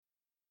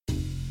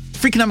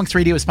Freakonomics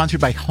Radio is sponsored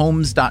by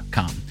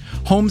Homes.com.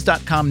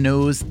 Homes.com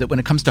knows that when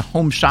it comes to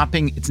home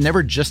shopping, it's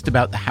never just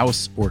about the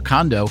house or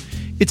condo,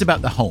 it's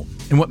about the home.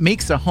 And what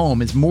makes a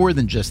home is more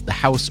than just the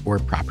house or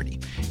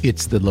property.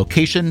 It's the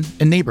location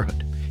and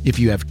neighborhood. If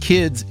you have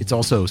kids, it's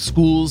also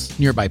schools,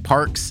 nearby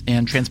parks,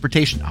 and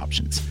transportation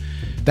options.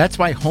 That's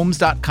why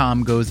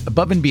Homes.com goes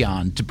above and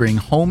beyond to bring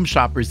home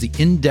shoppers the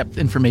in-depth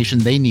information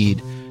they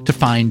need to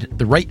find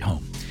the right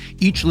home.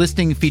 Each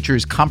listing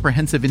features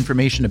comprehensive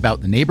information about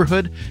the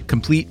neighborhood,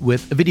 complete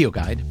with a video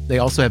guide. They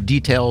also have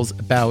details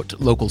about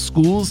local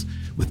schools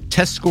with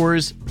test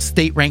scores,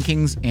 state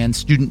rankings, and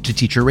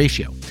student-to-teacher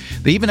ratio.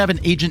 They even have an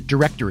agent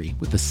directory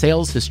with the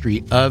sales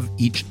history of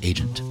each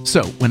agent.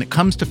 So when it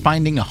comes to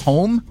finding a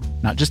home,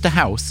 not just a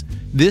house,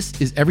 this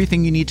is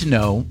everything you need to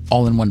know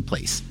all in one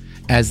place.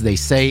 As they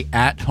say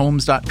at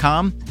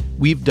Homes.com,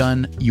 we've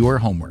done your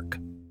homework.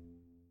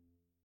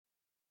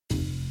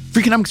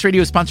 Freakonomics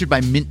Radio is sponsored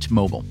by Mint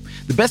Mobile.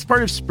 The best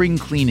part of spring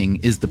cleaning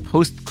is the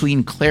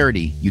post-clean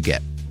clarity you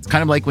get. It's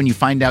kind of like when you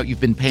find out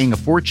you've been paying a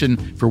fortune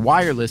for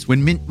wireless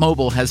when Mint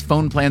Mobile has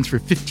phone plans for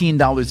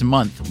 $15 a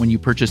month when you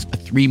purchase a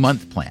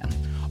 3-month plan.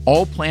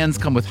 All plans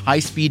come with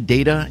high-speed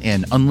data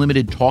and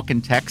unlimited talk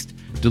and text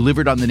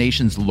delivered on the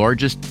nation's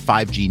largest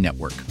 5G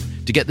network.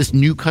 To get this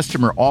new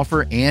customer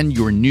offer and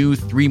your new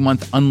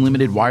 3-month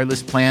unlimited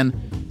wireless plan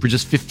for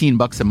just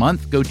 $15 a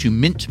month, go to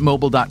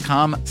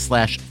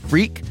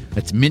mintmobile.com/freak.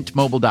 That's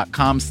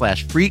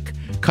mintmobile.com/freak.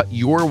 Cut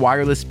your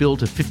wireless bill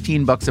to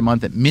 $15 a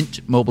month at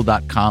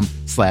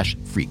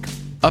mintmobile.com/freak.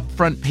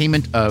 Upfront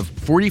payment of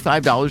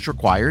 $45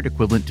 required,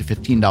 equivalent to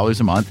 $15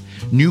 a month.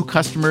 New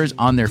customers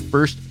on their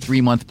first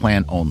 3-month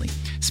plan only.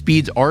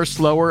 Speeds are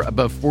slower,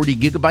 above 40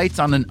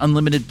 gigabytes on an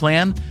unlimited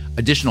plan.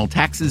 Additional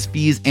taxes,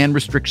 fees, and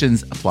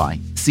restrictions apply.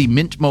 See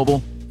Mint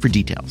Mobile for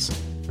details.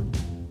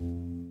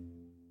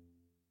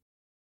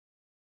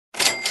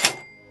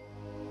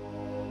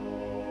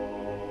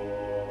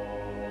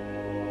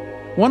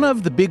 One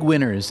of the big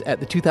winners at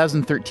the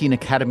 2013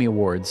 Academy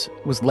Awards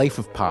was Life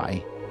of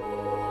Pi.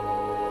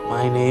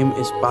 My name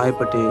is Pai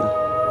Patel.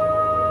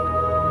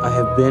 I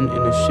have been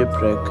in a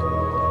shipwreck.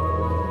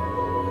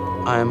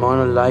 I am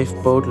on a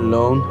lifeboat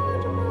alone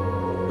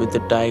with the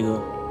tiger.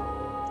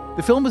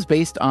 The film was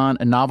based on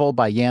a novel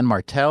by Yann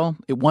Martel.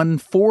 It won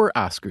 4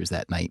 Oscars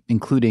that night,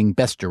 including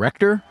Best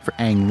Director for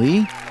Ang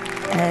Lee.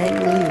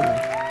 Ang Lee,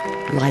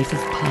 Life of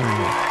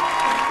Pi.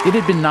 It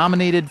had been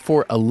nominated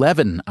for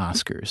 11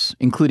 Oscars,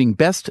 including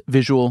Best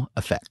Visual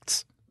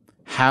Effects.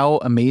 How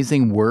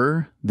amazing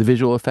were the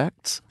visual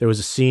effects? There was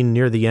a scene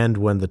near the end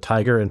when the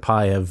tiger and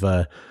Pi have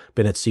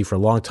been at sea for a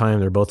long time.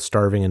 They're both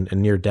starving and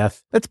near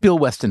death. That's Bill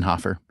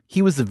Westenhofer.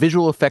 He was the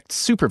visual effects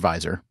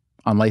supervisor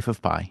on Life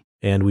of Pi.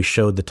 And we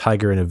showed the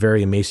tiger in a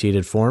very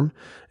emaciated form.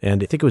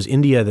 And I think it was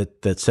India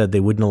that said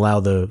they wouldn't allow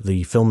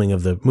the filming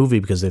of the movie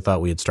because they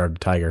thought we had starved a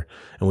tiger.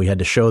 And we had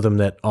to show them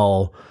that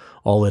all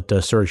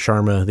that Suraj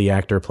Sharma, the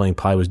actor playing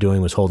Pi, was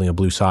doing was holding a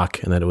blue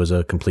sock, and that it was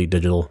a complete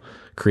digital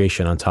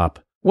creation on top.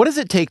 What does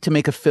it take to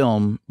make a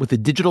film with a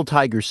digital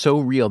tiger so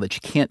real that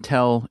you can't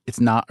tell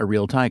it's not a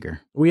real tiger?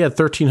 We had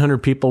 1,300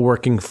 people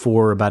working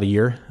for about a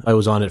year. I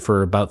was on it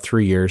for about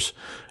 3 years,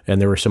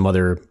 and there were some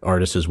other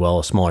artists as well,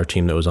 a smaller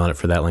team that was on it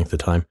for that length of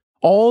time.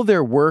 All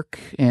their work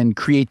and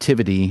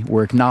creativity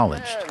were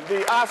acknowledged. And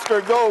the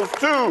Oscar goes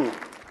to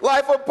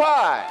Life of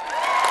Pi.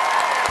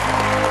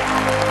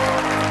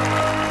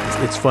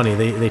 It's funny.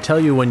 They tell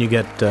you when you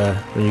get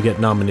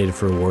nominated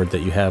for an award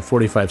that you have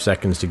 45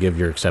 seconds to give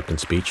your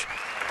acceptance speech.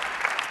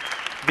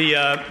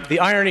 The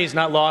irony is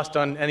not lost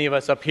on any of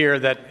us up here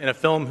that in a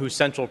film whose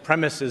central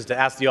premise is to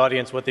ask the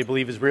audience what they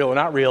believe is real or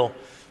not real,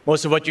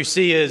 most of what you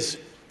see is,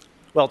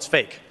 well, it's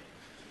fake.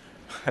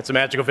 That's a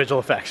magical visual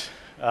effects.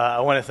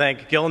 I want to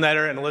thank Gil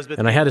Netter and Elizabeth.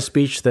 And I had a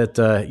speech that,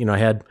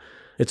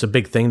 it's a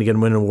big thing to get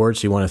and win an award,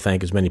 so you want to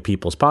thank as many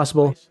people as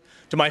possible.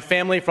 To my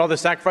family for all the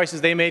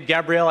sacrifices they made.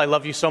 Gabrielle, I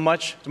love you so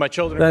much. To my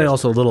children. Then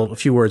also a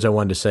few words I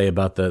wanted to say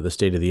about the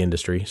state of the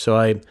industry. So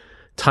I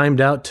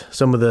timed out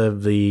some of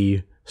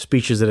the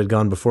speeches that had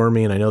gone before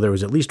me, and I know there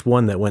was at least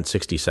one that went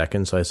 60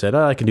 seconds. So I said,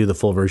 I can do the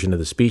full version of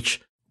the speech.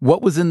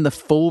 What was in the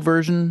full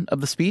version of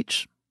the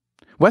speech?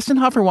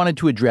 Westenhofer wanted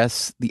to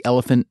address the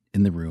elephant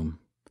in the room.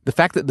 The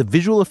fact that the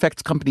visual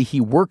effects company he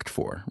worked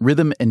for,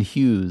 Rhythm and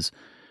Hughes,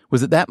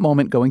 was at that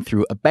moment going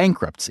through a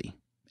bankruptcy.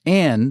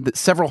 And that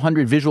several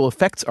hundred visual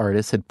effects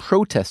artists had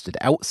protested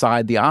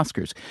outside the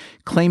Oscars,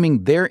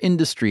 claiming their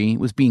industry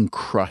was being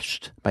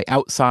crushed by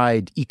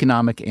outside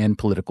economic and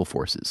political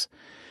forces.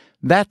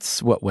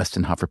 That's what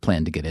Westenhofer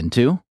planned to get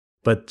into.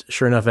 But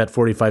sure enough, at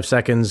 45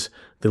 seconds,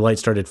 the light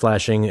started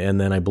flashing,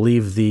 and then I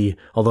believe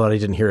although I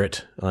didn't hear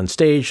it on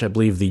stage, I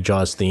believe the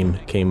Jaws theme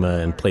came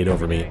and played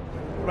over me.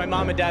 My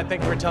mom and dad,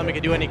 thank you for telling me I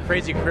could do any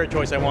crazy career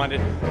choice I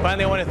wanted.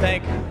 Finally, I want to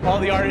thank all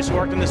the artists who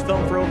worked on this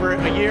film for over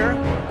a year,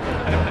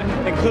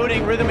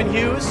 including Rhythm and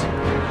Hughes.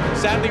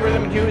 Sadly,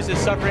 Rhythm and Hughes is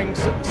suffering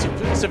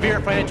severe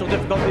financial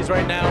difficulties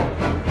right now.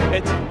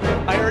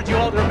 I urge you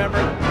all to remember.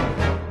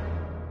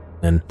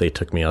 And they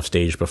took me off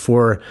stage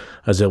before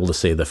I was able to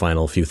say the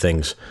final few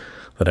things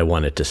that I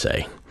wanted to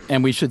say.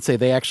 And we should say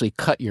they actually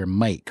cut your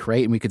mic,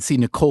 right? And we could see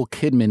Nicole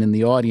Kidman in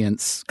the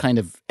audience kind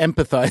of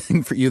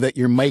empathizing for you that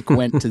your mic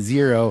went to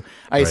zero.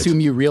 I assume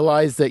you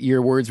realized that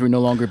your words were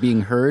no longer being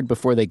heard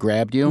before they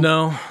grabbed you?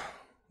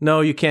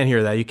 No, you can't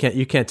hear that.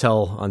 You can't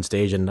tell on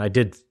stage. And I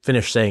did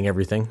finish saying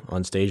everything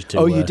on stage too.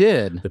 Oh, you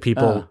did? The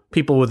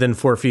people within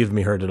 4 feet of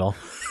me heard it all.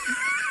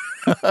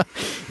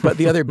 But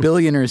the other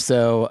billion or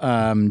so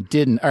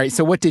didn't. All right,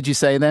 so what did you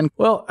say then?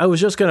 Well, I was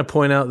just going to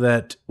point out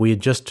that we had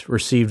just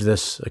received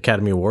this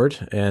Academy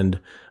Award, and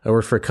I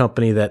worked for a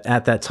company that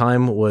at that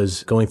time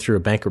was going through a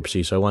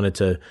bankruptcy. So I wanted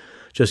to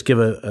just give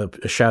a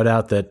shout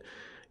out that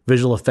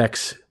visual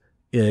effects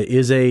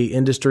is a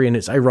industry, and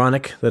it's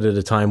ironic that at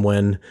a time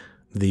when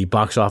the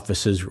box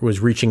office was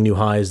reaching new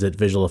highs, that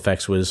visual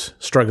effects was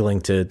struggling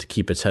to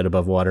keep its head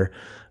above water,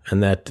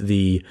 and that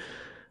the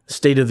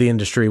state of the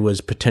industry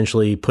was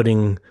potentially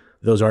putting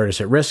those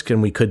artists at risk,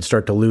 and we could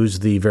start to lose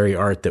the very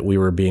art that we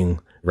were being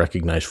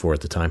recognized for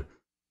at the time.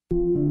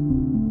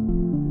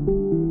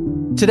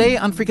 Today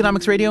on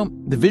Freakonomics Radio,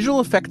 the visual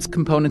effects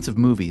components of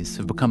movies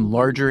have become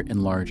larger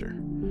and larger.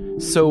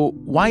 So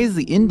why is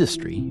the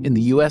industry, in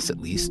the US at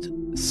least,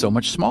 so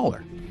much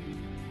smaller?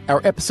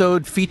 Our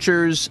episode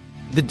features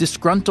the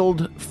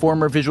disgruntled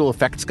former visual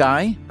effects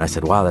guy. I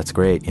said, wow, that's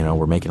great.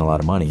 We're making a lot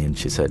of money. And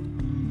she said,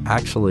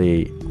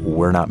 actually,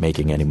 we're not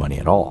making any money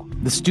at all.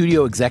 The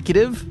studio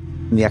executive.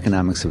 The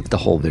economics of the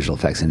whole visual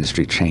effects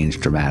industry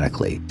changed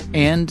dramatically.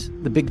 And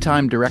the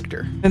big-time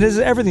director. And this has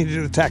everything to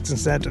do with tax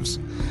incentives.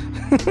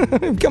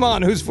 Come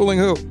on, who's fooling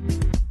who?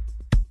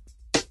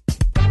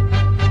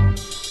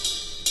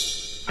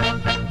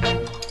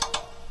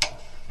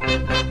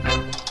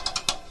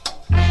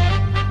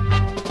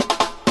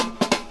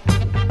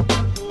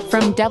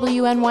 From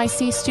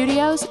WNYC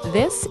Studios,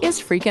 this is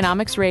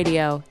Freakonomics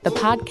Radio, the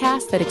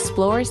podcast that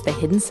explores the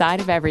hidden side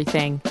of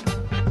everything.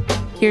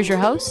 Here's your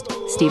host,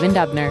 Stephen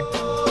Dubner.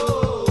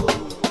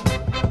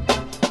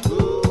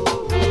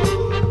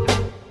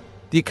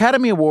 The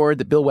Academy Award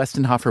that Bill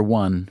Westenhofer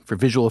won for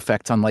visual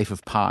effects on Life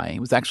of Pi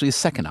was actually his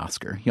second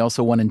Oscar. He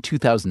also won in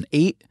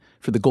 2008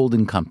 for The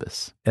Golden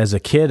Compass. As a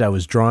kid, I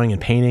was drawing and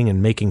painting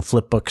and making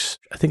flip books.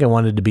 I think I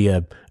wanted to be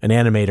an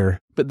animator.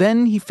 But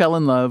then he fell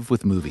in love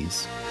with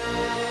movies.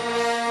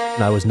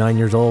 I was 9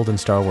 years old and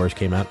Star Wars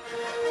came out.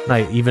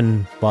 I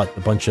even bought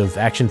a bunch of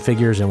action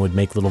figures and would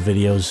make little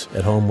videos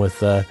at home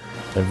with a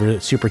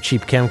super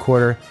cheap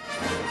camcorder.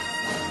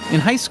 In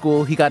high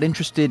school, he got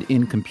interested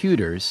in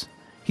computers.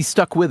 He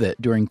stuck with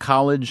it during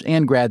college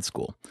and grad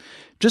school.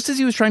 Just as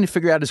he was trying to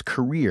figure out his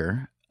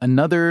career,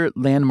 another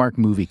landmark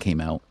movie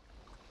came out.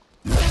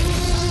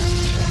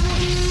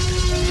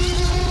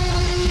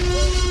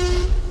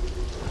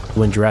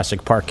 When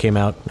Jurassic Park came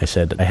out, I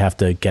said, I have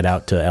to get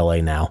out to LA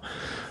now.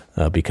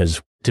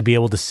 Because to be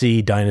able to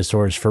see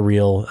dinosaurs for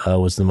real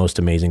was the most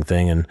amazing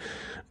thing. And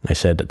I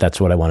said,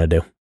 that's what I want to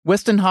do.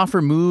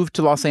 Westenhofer moved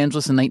to Los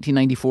Angeles in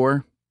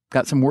 1994,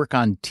 got some work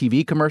on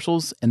TV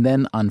commercials, and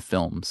then on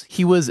films.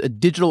 He was a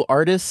digital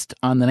artist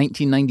on the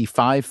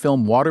 1995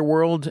 film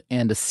Waterworld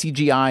and a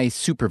CGI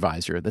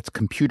supervisor, that's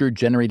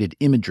computer-generated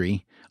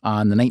imagery,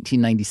 on the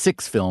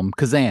 1996 film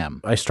Kazam.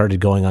 I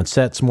started going on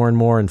sets more and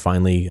more and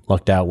finally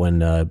lucked out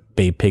when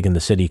Babe Pig in the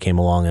City came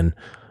along and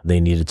they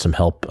needed some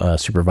help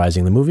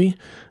supervising the movie,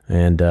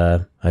 and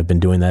I've been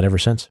doing that ever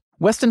since.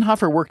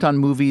 Westenhofer worked on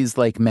movies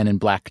like Men in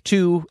Black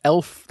 2,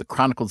 Elf, The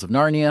Chronicles of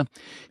Narnia.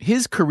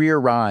 His career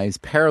rise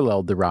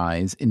paralleled the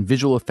rise in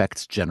visual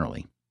effects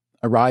generally.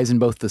 A rise in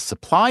both the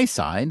supply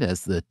side,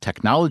 as the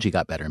technology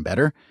got better and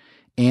better,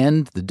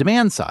 and the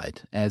demand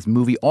side, as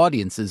movie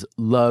audiences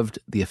loved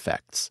the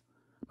effects.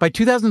 By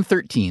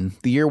 2013,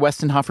 the year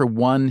Westenhofer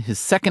won his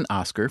second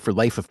Oscar for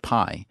Life of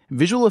Pi,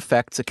 visual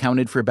effects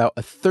accounted for about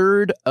a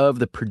third of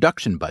the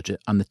production budget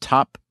on the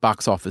top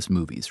box office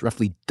movies,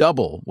 roughly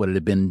double what it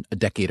had been a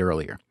decade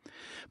earlier.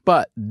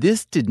 But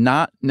this did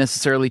not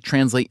necessarily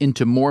translate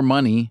into more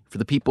money for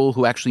the people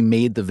who actually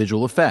made the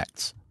visual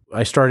effects.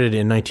 I started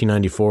in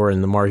 1994,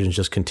 and the margins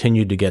just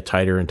continued to get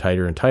tighter and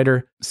tighter and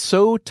tighter.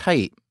 So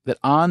tight that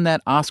on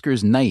that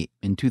Oscars night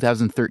in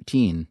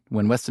 2013,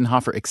 when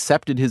Westenhofer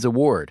accepted his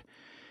award,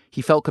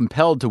 he felt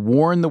compelled to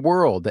warn the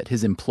world that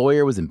his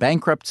employer was in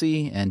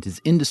bankruptcy and his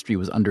industry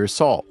was under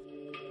assault.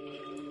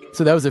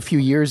 So that was a few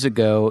years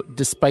ago,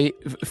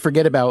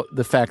 forget about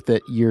the fact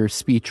that your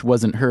speech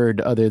wasn't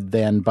heard other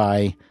than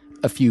by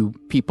a few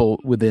people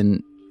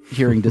within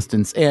hearing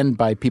distance and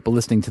by people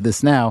listening to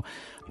this now.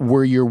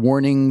 Were your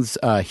warnings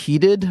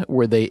heeded?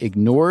 Were they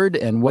ignored?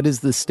 And what is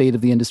the state of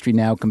the industry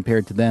now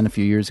compared to then a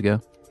few years ago?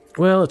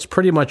 Well, it's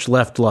pretty much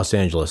left Los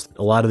Angeles.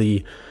 A lot of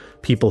the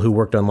people who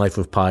worked on Life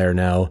of Pi are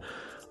now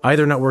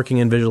either not working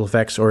in visual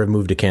effects or have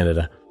moved to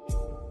Canada.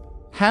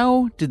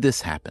 How did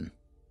this happen?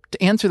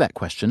 To answer that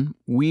question,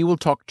 we will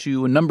talk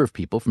to a number of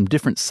people from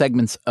different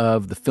segments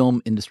of the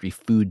film industry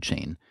food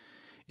chain.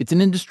 It's an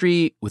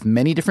industry with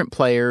many different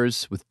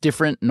players, with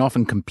different and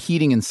often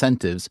competing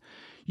incentives.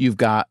 You've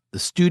got the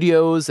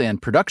studios and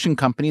production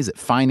companies that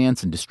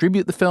finance and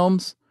distribute the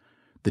films,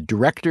 the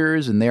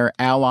directors and their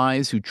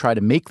allies who try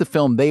to make the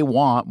film they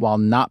want while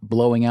not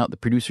blowing out the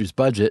producer's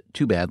budget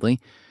too badly,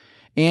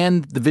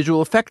 and the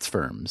visual effects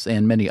firms,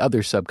 and many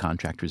other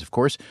subcontractors, of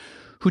course,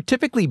 who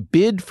typically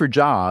bid for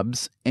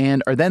jobs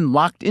and are then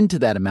locked into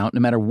that amount no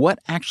matter what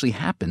actually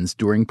happens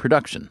during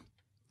production.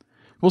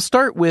 We'll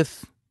start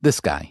with this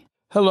guy.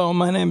 Hello,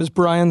 my name is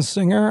Bryan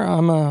Singer.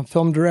 I'm a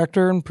film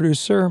director and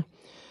producer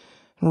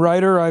and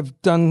writer. I've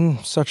done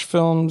such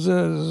films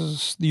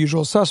as The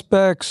Usual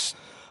Suspects,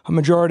 a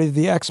majority of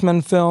the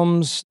X-Men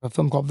films, a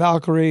film called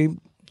Valkyrie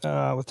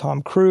with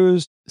Tom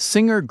Cruise.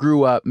 Singer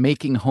grew up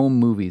making home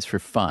movies for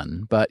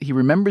fun, but he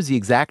remembers the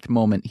exact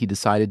moment he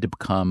decided to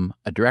become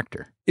a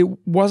director. It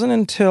wasn't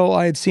until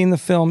I had seen the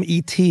film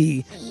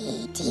E.T.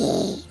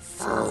 E.T.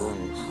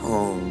 phone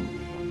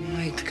home.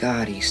 My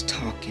God, he's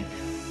talking.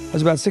 I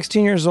was about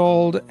 16 years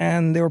old,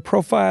 and they were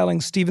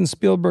profiling Steven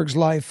Spielberg's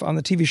life on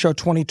the TV show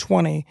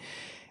 2020.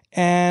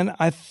 And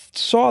I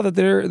saw that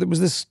there was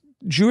this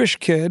Jewish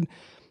kid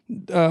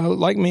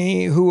like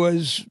me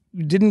who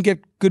didn't get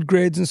good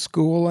grades in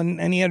school,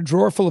 and he had a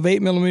drawer full of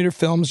 8mm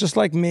films just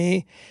like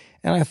me.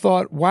 And I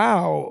thought,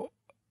 wow,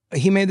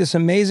 he made this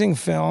amazing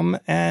film,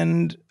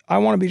 and I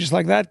want to be just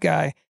like that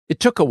guy.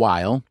 It took a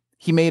while.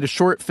 He made a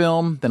short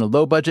film, then a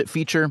low-budget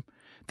feature.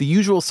 The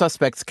Usual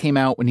Suspects came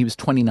out when he was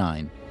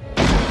 29.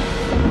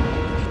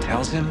 He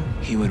tells him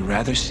he would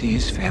rather see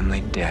his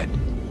family dead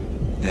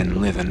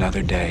than live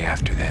another day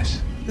after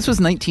this. This was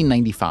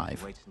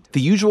 1995.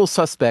 The Usual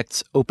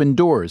Suspects opened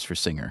doors for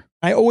Singer.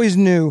 I always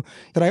knew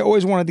that I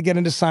always wanted to get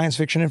into science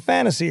fiction and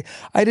fantasy.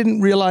 I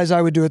didn't realize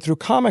I would do it through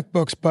comic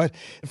books, but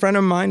a friend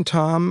of mine,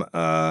 Tom,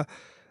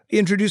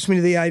 introduced me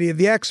to the idea of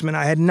the X-Men.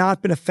 I had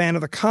not been a fan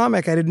of the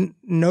comic. I didn't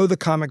know the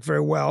comic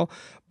very well,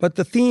 but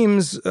the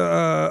themes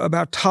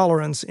about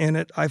tolerance in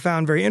it I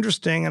found very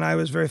interesting, and I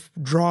was very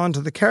drawn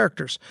to the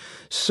characters.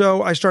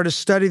 So I started to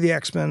study the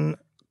X-Men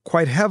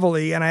quite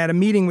heavily, and I had a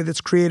meeting with its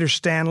creator,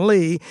 Stan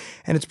Lee,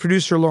 and its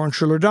producer, Lauren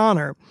Schuler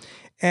Donner.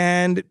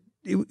 And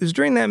it was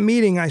during that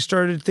meeting I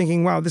started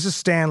thinking, wow, this is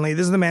Stan Lee.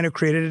 This is the man who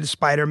created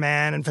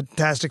Spider-Man and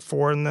Fantastic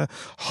Four and the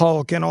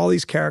Hulk and all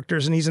these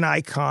characters, and he's an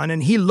icon.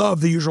 And he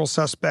loved The Usual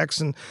Suspects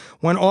and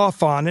went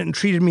off on it and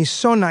treated me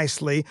so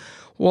nicely.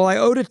 Well, I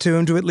owed it to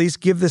him to at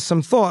least give this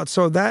some thought.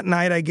 So that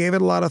night I gave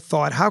it a lot of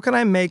thought. How can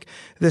I make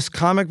this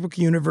comic book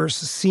universe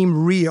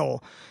seem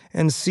real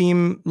and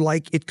seem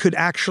like it could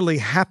actually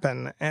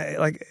happen?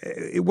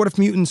 What if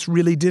mutants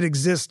really did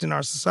exist in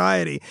our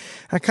society?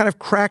 I kind of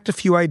cracked a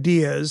few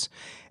ideas,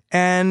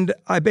 and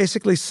I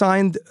basically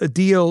signed a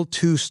deal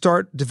to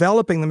start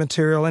developing the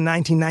material in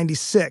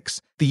 1996.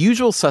 The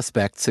Usual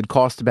Suspects had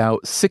cost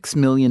about $6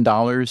 million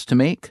to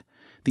make.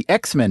 The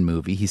X-Men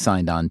movie he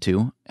signed on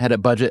to had a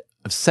budget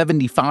of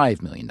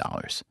 $75 million.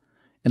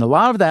 And a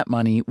lot of that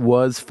money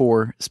was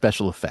for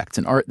special effects,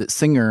 an art that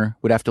Singer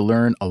would have to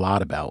learn a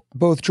lot about.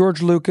 Both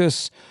George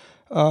Lucas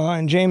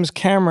and James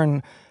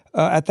Cameron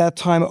at that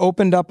time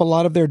opened up a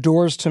lot of their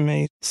doors to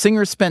me.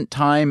 Singer spent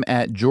time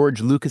at George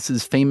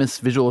Lucas's famous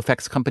visual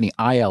effects company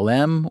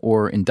ILM,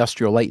 or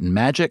Industrial Light and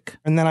Magic.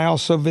 And then I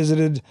also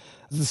visited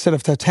the set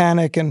of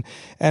Titanic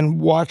and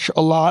watch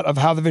a lot of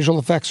how the visual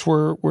effects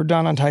were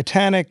done on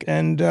Titanic.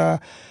 And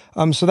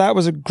so that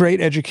was a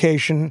great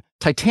education.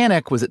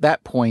 Titanic was at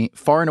that point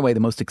far and away the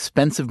most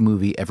expensive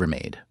movie ever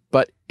made.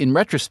 But in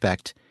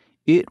retrospect,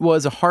 it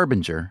was a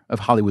harbinger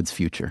of Hollywood's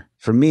future.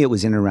 For me, it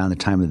was in and around the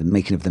time of the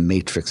making of the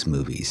Matrix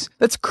movies.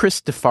 That's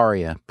Chris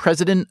DeFaria,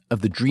 president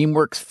of the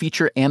DreamWorks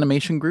Feature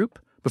Animation Group.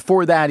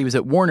 Before that, he was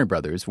at Warner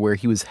Brothers, where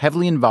he was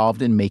heavily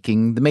involved in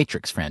making the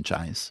Matrix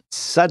franchise.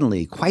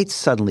 Suddenly, quite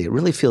suddenly, it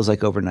really feels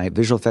like overnight,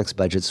 visual effects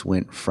budgets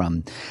went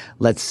from,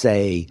 let's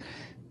say,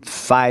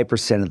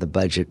 5% of the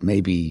budget,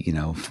 maybe,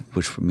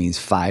 which means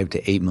 $5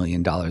 to $8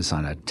 million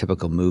on a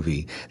typical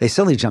movie. They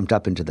suddenly jumped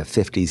up into the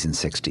 50s and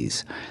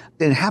 60s.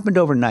 And it happened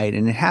overnight,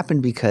 and it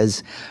happened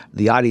because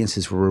the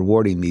audiences were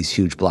rewarding these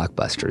huge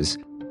blockbusters.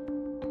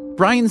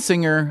 Bryan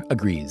Singer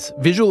agrees.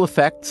 Visual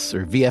effects,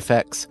 or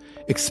VFX,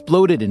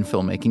 exploded in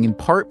filmmaking in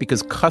part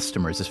because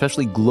customers,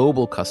 especially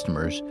global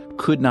customers,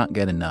 could not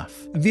get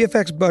enough.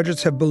 VFX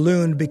budgets have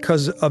ballooned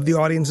because of the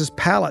audience's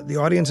palate. The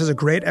audience has a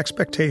great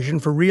expectation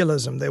for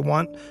realism. They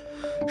want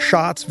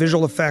shots,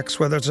 visual effects,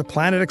 whether it's a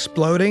planet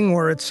exploding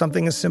or it's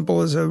something as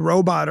simple as a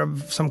robot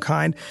of some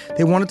kind.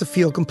 They want it to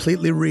feel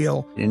completely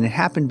real. And it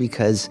happened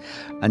because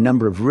a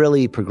number of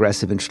really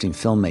progressive, interesting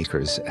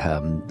filmmakers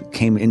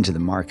came into the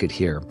market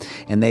here,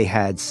 and they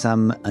had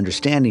some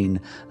understanding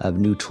of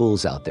new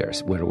tools out there,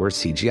 what were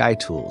CGI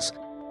tools.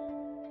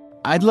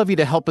 I'd love you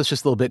to help us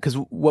just a little bit, because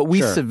what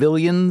we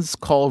civilians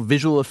call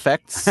visual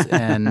effects,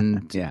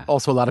 and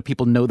also a lot of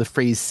people know the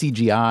phrase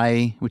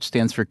CGI, which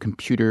stands for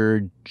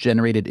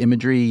computer-generated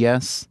imagery,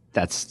 yes?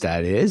 That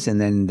is,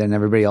 and then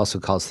everybody also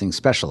calls things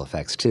special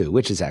effects, too,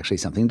 which is actually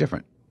something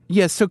different.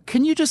 Yeah, so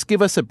can you just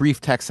give us a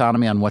brief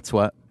taxonomy on what's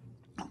what?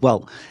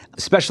 Well,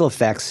 special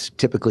effects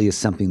typically is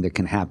something that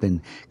can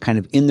happen kind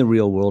of in the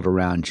real world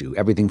around you.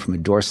 Everything from a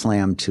door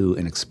slam to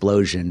an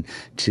explosion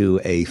to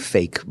a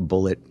fake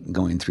bullet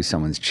going through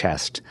someone's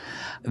chest.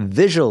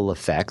 Visual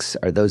effects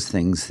are those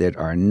things that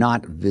are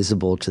not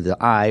visible to the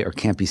eye or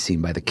can't be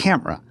seen by the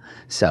camera.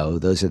 So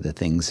those are the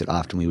things that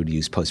often we would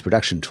use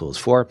post-production tools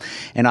for.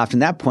 And often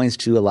that points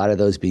to a lot of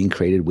those being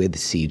created with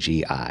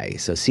CGI.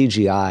 So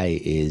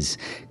CGI is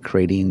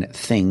creating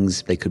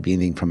things. They could be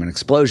anything from an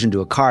explosion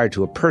to a car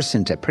to a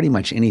person to pretty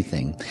much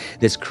anything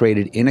that's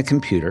created in a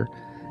computer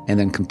and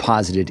then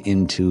composited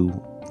into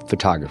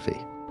photography.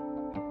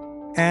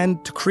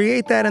 And to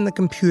create that in the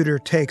computer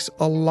takes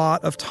a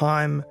lot of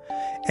time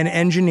and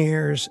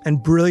engineers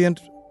and brilliant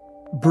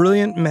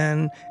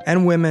men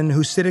and women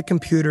who sit at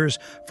computers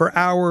for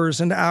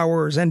hours and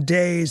hours and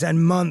days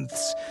and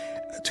months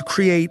to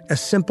create a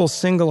simple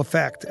single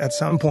effect at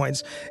some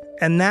points.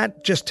 And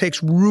that just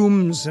takes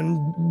rooms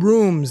and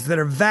rooms that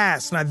are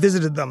vast, and I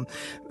visited them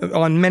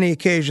on many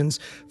occasions,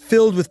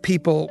 filled with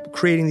people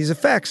creating these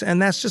effects,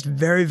 and that's just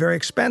very, very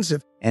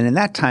expensive. And in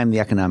that time, the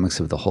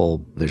economics of the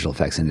whole visual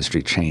effects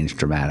industry changed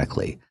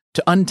dramatically.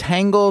 To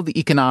untangle the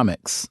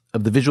economics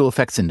of the visual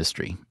effects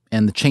industry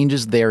and the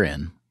changes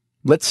therein,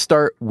 let's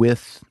start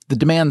with the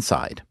demand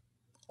side,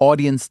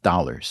 audience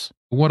dollars.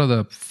 What are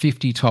the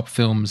 50 top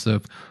films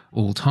of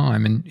all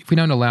time? And if we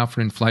don't allow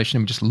for inflation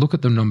and we just look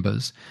at the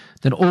numbers,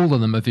 then all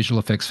of them are visual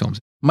effects films.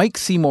 Mike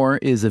Seymour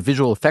is a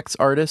visual effects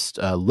artist,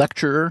 a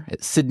lecturer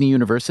at Sydney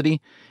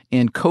University,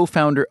 and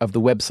co-founder of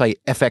the website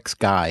FX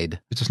Guide.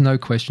 There's just no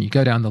question. You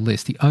go down the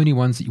list, the only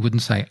ones that you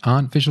wouldn't say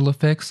aren't visual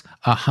effects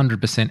are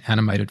 100%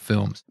 animated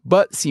films.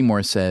 But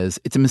Seymour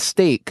says it's a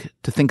mistake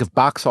to think of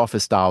box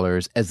office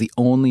dollars as the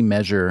only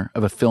measure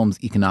of a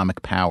film's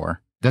economic power.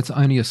 That's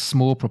only a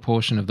small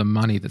proportion of the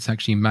money that's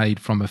actually made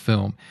from a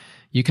film.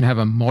 You can have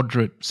a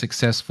moderate,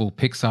 successful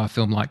Pixar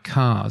film like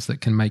Cars that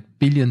can make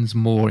billions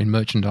more in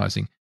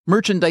merchandising.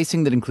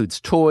 Merchandising that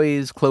includes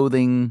toys,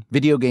 clothing,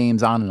 video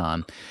games, on and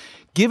on.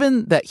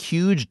 Given that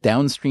huge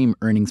downstream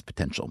earnings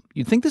potential,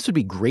 you'd think this would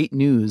be great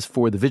news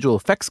for the visual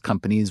effects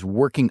companies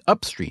working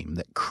upstream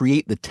that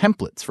create the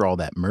templates for all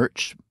that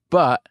merch,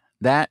 but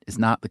that is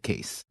not the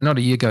case. Not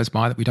a year goes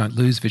by that we don't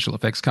lose visual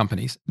effects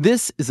companies.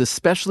 This is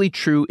especially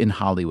true in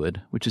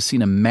Hollywood, which has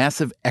seen a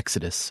massive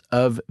exodus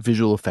of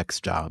visual effects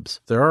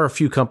jobs. There are a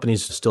few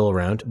companies still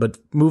around, but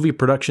movie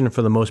production,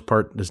 for the most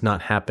part, does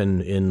not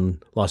happen in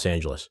Los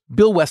Angeles.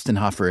 Bill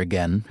Westenhofer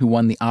again, who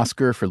won the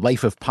Oscar for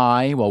Life of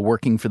Pi while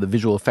working for the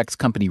visual effects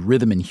company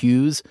Rhythm and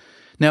Hughes.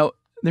 Now,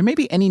 there may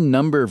be any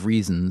number of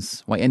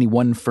reasons why any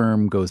one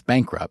firm goes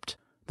bankrupt.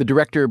 The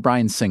director,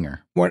 Bryan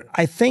Singer. What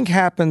I think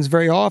happens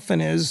very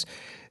often is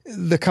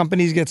the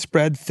companies get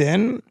spread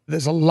thin.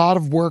 There's a lot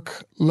of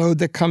workload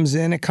that comes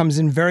in. It comes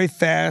in very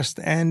fast,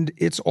 and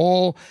it's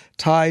all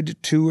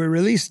tied to a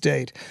release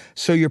date.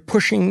 So you're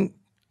pushing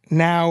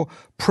now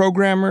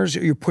programmers,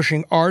 you're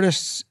pushing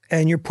artists,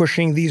 and you're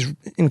pushing these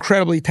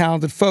incredibly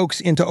talented folks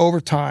into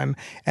overtime,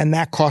 and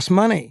that costs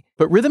money.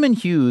 But Rhythm and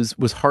Hughes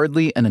was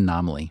hardly an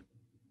anomaly.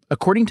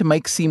 According to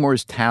Mike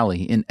Seymour's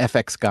tally in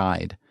FX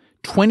Guide,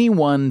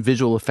 21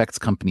 visual effects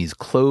companies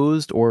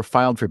closed or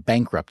filed for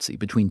bankruptcy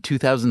between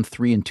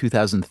 2003 and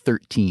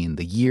 2013,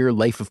 the year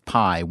Life of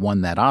Pi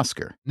won that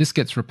Oscar. This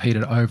gets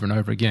repeated over and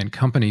over again.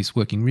 Companies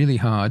working really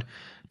hard,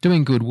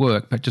 doing good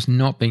work, but just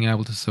not being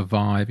able to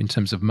survive in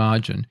terms of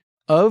margin.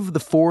 Of the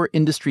four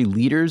industry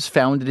leaders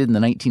founded in the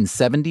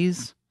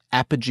 1970s,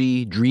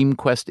 Apogee,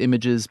 DreamQuest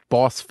Images,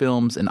 Boss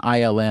Films, and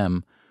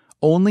ILM,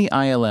 only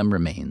ILM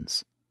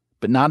remains.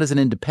 But not as an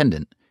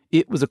independent.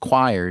 It was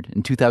acquired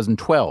in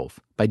 2012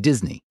 by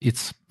Disney.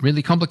 It's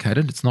really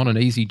complicated. It's not an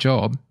easy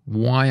job.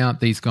 Why aren't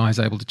these guys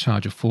able to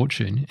charge a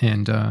fortune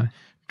and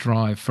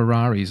drive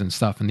Ferraris and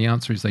stuff? And the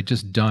answer is they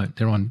just don't.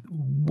 They're on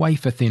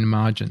wafer-thin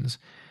margins,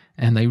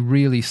 and they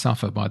really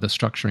suffer by the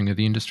structuring of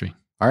the industry.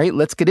 All right,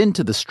 let's get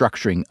into the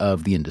structuring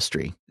of the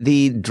industry.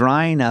 The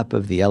drying up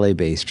of the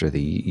LA-based or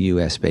the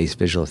US-based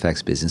visual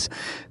effects business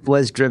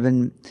was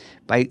driven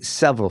by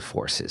several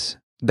forces.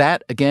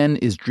 That, again,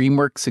 is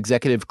DreamWorks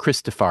executive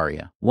Chris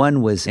DeFaria.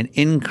 One was an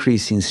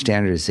increasing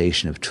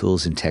standardization of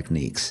tools and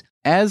techniques.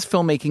 As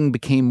filmmaking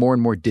became more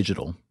and more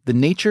digital, the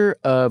nature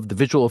of the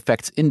visual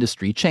effects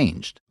industry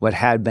changed. What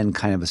had been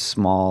kind of a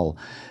small,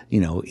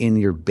 in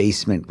your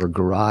basement or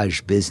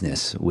garage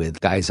business with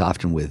guys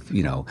often with,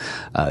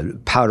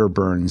 powder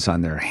burns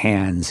on their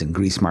hands and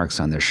grease marks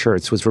on their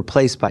shirts was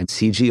replaced by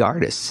CG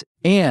artists.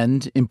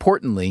 And,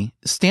 importantly,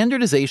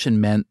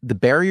 standardization meant the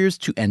barriers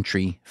to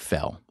entry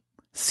fell.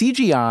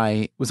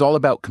 CGI was all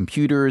about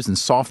computers and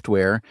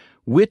software,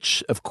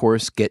 which, of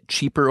course, get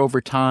cheaper over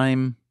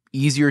time,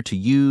 easier to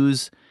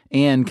use,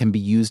 and can be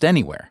used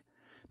anywhere.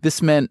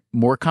 This meant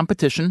more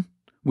competition,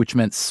 which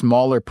meant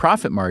smaller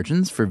profit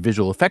margins for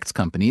visual effects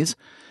companies.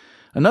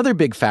 Another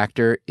big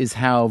factor is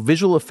how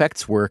visual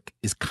effects work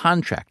is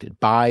contracted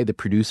by the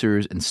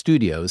producers and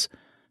studios.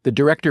 The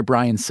director,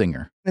 Bryan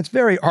Singer. It's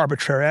very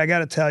arbitrary, I got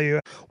to tell you.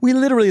 We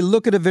literally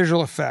look at a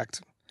visual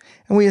effect,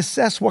 and we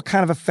assess what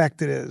kind of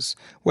effect it is,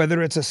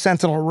 whether it's a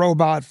Sentinel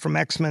robot from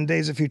X-Men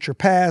Days of Future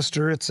Past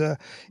or it's a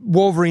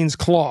Wolverine's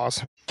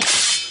claws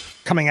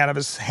coming out of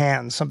his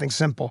hands, something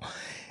simple.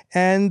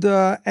 And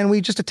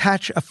we just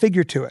attach a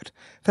figure to it.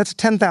 That's a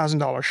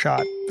 $10,000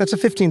 shot. That's a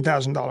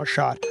 $15,000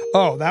 shot.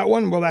 Oh, that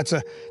one? Well,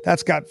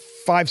 that's got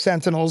 5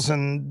 Sentinels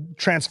and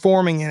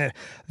transforming in it.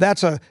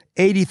 That's a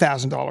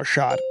 $80,000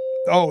 shot.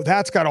 Oh,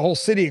 that's got a whole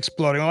city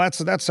exploding. Well,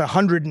 that's a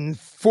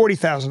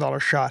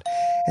 $140,000 shot.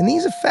 And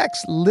these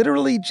effects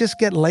literally just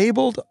get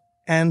labeled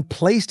and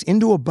placed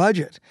into a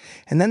budget.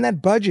 And then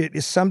that budget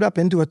is summed up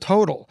into a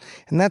total.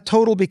 And that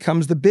total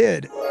becomes the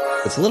bid.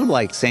 It's a little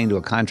like saying to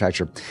a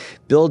contractor,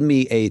 build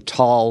me a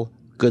tall,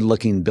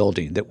 good-looking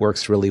building that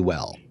works really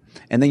well.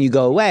 And then you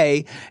go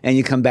away and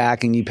you come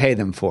back and you pay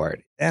them for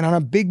it. And on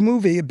a big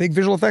movie, a big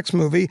visual effects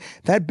movie,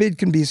 that bid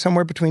can be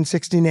somewhere between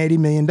 $60 and $80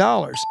 million.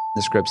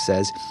 The script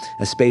says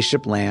a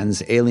spaceship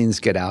lands, aliens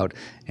get out,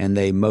 and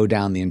they mow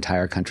down the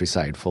entire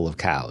countryside full of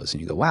cows. And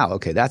you go, wow,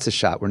 okay, that's a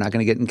shot we're not going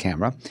to get in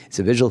camera. It's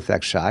a visual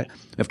effects shot.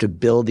 We have to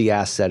build the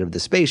asset of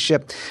the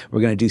spaceship. We're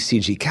going to do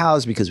CG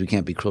cows because we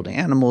can't be cruel to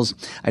animals.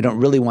 I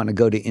don't really want to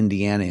go to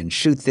Indiana and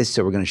shoot this,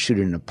 so we're going to shoot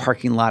it in a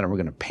parking lot, and we're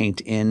going to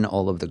paint in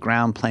all of the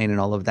ground plane and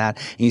all of that.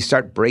 And you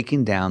start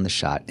breaking down the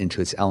shot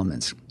into its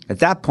elements. At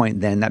that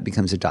point, then, that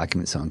becomes a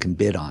document someone can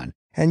bid on.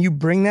 And you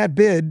bring that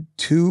bid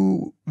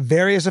to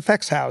various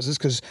effects houses,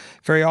 because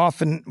very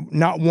often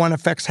not one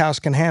effects house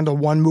can handle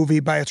one movie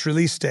by its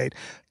release date.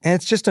 And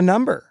it's just a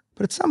number.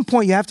 But at some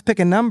point, you have to pick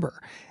a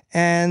number,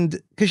 and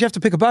because you have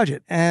to pick a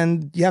budget,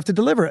 and you have to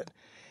deliver it.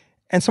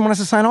 And someone has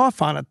to sign off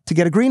on it to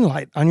get a green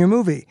light on your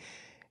movie.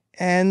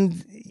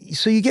 And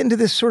so you get into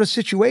this sort of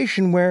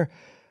situation where,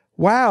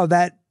 wow,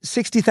 that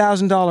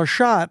 $60,000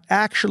 shot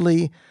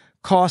actually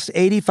cost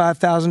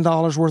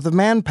 $85,000 worth of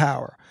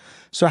manpower.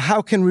 So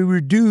how can we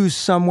reduce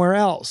somewhere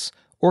else?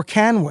 Or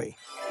can we?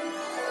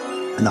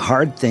 And the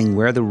hard thing,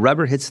 where the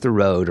rubber hits the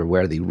road, or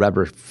where the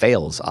rubber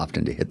fails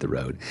often to hit the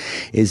road,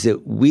 is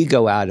that we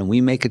go out and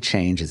we make a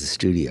change as a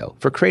studio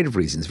for creative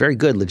reasons, very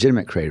good,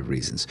 legitimate creative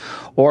reasons.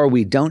 Or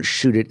we don't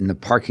shoot it in the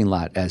parking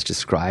lot as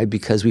described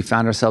because we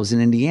found ourselves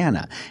in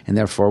Indiana, and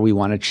therefore we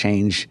want to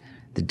change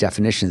the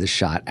definition of the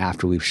shot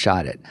after we've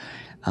shot it.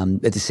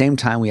 At the same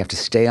time, we have to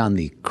stay on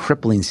the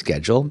crippling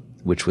schedule,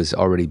 which was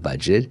already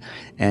budgeted,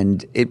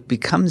 and it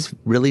becomes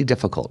really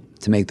difficult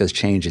to make those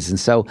changes. And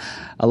so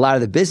a lot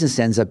of the business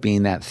ends up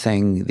being that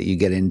thing that you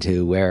get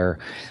into where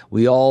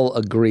we all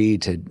agree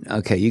to,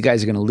 okay, you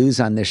guys are going to lose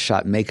on this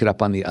shot, make it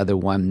up on the other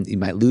one. You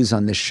might lose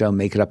on this show,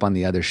 make it up on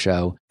the other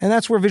show. And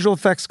that's where visual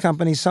effects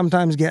companies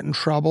sometimes get in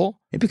trouble.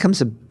 It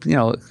becomes a,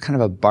 kind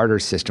of a barter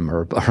system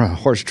or a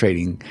horse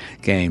trading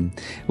game,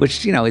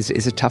 which,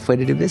 is a tough way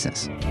to do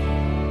business.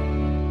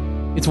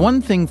 It's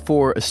one thing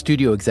for a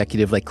studio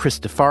executive like Chris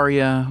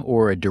DeFaria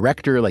or a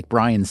director like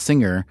Bryan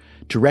Singer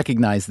to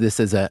recognize this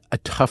as a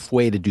tough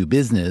way to do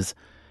business,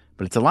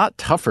 but it's a lot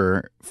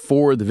tougher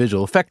for the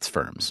visual effects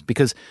firms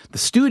because the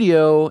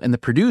studio and the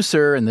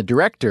producer and the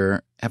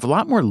director have a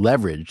lot more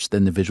leverage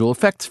than the visual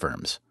effects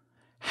firms.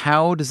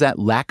 How does that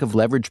lack of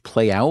leverage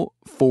play out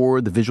for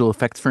the visual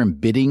effects firm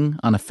bidding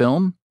on a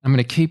film? I'm going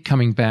to keep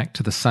coming back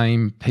to the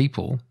same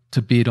people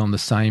to bid on the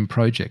same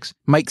projects.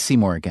 Mike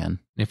Seymour again.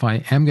 If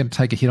I am going to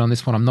take a hit on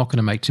this one, I'm not going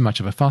to make too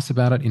much of a fuss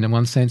about it in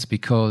one sense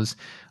because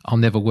I'll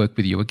never work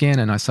with you again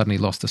and I suddenly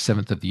lost a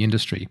seventh of the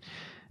industry.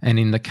 And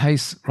in the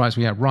case as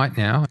we are right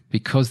now,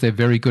 because they're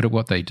very good at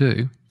what they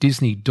do,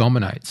 Disney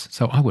dominates.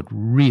 So I would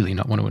really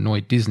not want to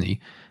annoy Disney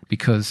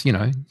because,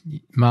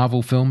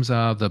 Marvel films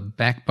are the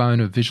backbone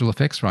of visual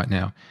effects right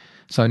now.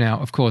 So now,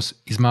 of course,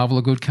 is Marvel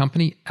a good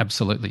company?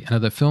 Absolutely. And are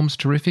the films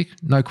terrific?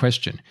 No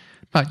question.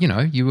 But,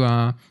 you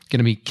are going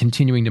to be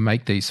continuing to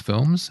make these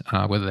films,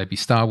 whether they be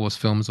Star Wars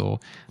films or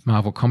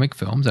Marvel comic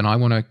films, and I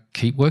want to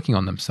keep working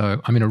on them.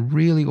 So I'm in a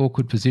really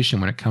awkward position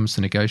when it comes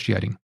to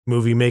negotiating.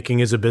 Movie making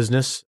is a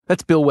business.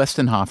 That's Bill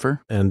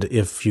Westenhofer. And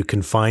if you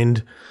can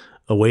find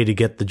a way to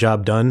get the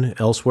job done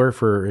elsewhere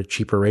for a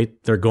cheaper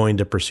rate, they're going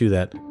to pursue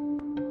that.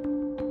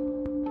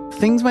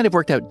 Things might have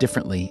worked out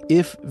differently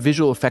if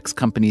visual effects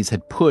companies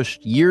had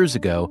pushed years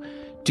ago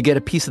to get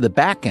a piece of the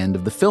back end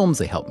of the films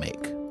they help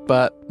make.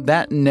 But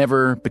that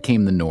never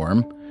became the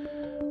norm.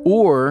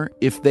 Or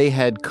if they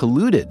had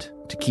colluded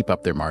to keep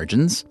up their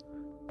margins.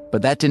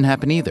 But that didn't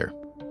happen either.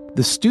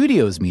 The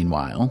studios,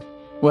 meanwhile,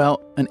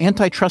 well, an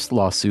antitrust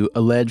lawsuit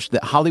alleged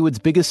that Hollywood's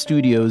biggest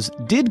studios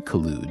did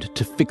collude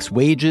to fix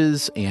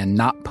wages and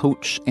not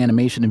poach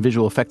animation and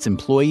visual effects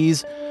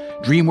employees.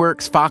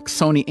 DreamWorks, Fox,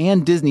 Sony,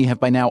 and Disney have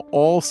by now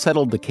all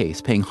settled the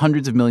case, paying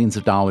hundreds of millions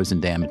of dollars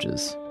in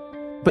damages.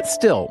 But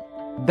still,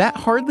 that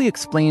hardly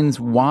explains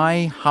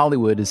why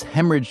Hollywood has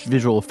hemorrhaged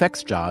visual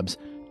effects jobs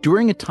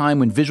during a time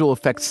when visual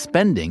effects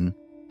spending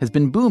has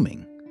been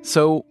booming.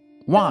 So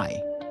why?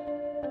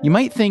 You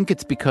might think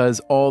it's because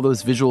all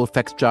those visual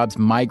effects jobs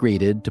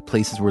migrated to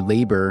places where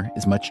labor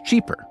is much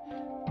cheaper.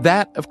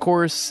 That, of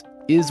course,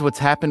 is what's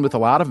happened with a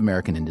lot of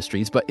American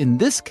industries, but in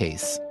this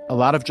case, a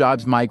lot of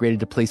jobs migrated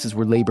to places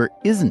where labor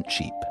isn't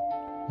cheap.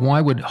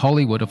 Why would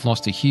Hollywood have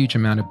lost a huge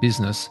amount of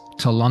business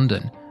to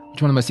London, which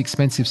It's one of the most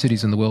expensive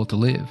cities in the world to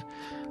live.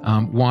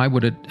 Why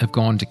would it have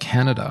gone to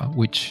Canada,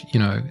 which,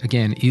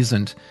 again,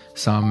 isn't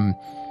some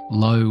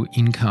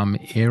low-income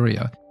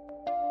area?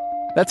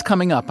 That's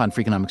coming up on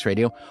Freakonomics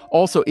Radio.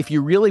 Also, if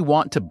you really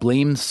want to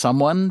blame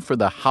someone for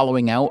the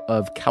hollowing out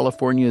of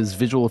California's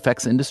visual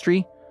effects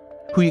industry,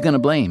 who are you going to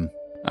blame?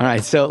 All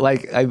right, so I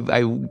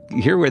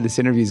hear where this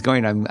interview is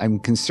going. I'm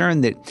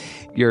concerned that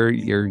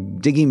you're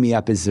digging me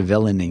up as the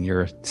villain in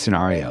your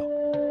scenario.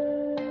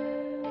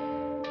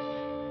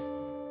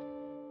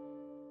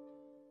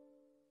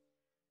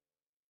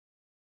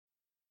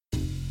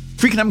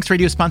 Freakonomics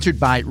Radio is sponsored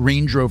by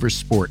Range Rover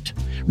Sport.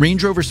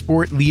 Range Rover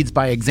Sport leads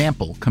by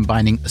example,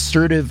 combining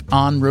assertive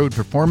on-road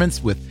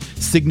performance with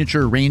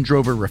signature Range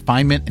Rover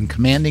refinement and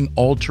commanding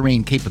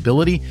all-terrain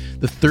capability.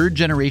 The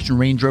third-generation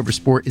Range Rover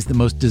Sport is the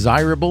most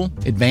desirable,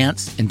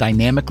 advanced, and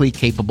dynamically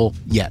capable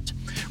yet.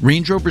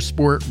 Range Rover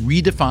Sport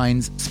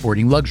redefines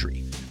sporting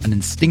luxury, an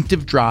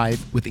instinctive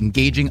drive with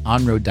engaging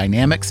on-road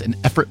dynamics and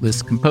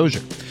effortless composure.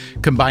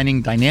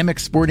 Combining dynamic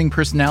sporting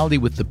personality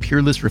with the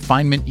peerless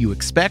refinement you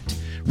expect,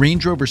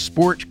 Range Rover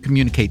Sport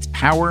communicates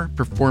power,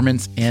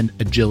 performance, and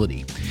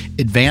agility.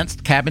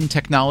 Advanced cabin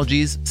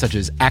technologies such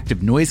as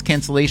active noise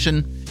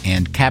cancellation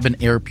and cabin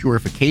air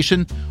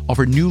purification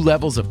offer new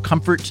levels of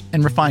comfort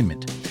and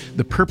refinement.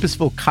 The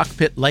purposeful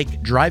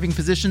cockpit-like driving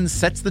position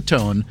sets the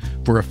tone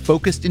for a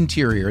focused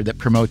interior that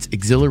promotes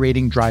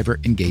exhilarating driver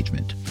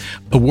engagement.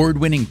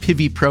 Award-winning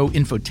Pivi Pro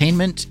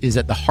infotainment is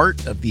at the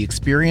heart of the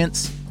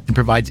experience and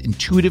provides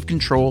intuitive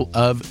control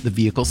of the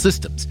vehicle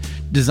systems.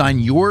 Design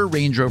your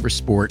Range Rover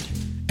Sport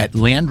at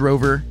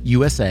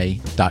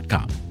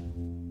LandRoverUSA.com.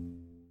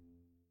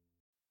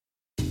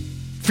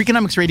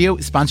 Freakonomics Radio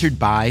is sponsored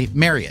by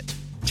Marriott.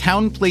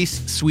 Town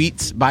Place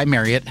Suites by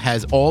Marriott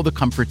has all the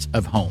comforts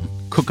of home.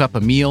 Cook up a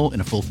meal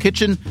in a full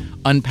kitchen,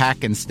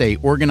 unpack and stay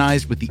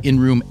organized with the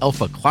in-room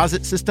Elfa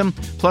closet system,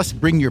 plus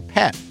bring your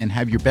pet and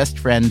have your best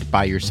friend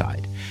by your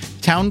side.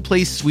 Town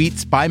Place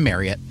Suites by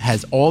Marriott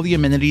has all the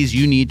amenities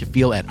you need to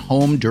feel at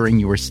home during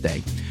your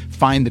stay.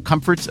 Find the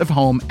comforts of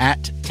home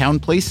at Town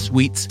Place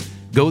Suites.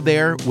 Go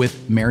there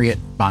with Marriott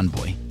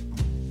Bonvoy.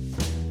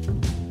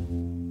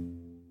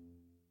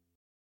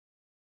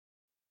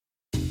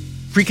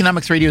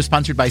 Freakonomics Radio is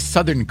sponsored by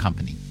Southern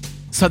Company.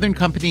 Southern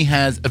Company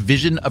has a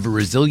vision of a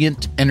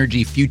resilient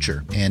energy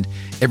future, and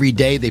every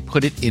day they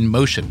put it in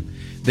motion.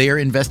 They are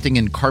investing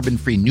in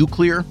carbon-free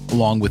nuclear,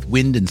 along with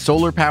wind and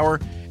solar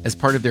power, as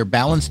part of their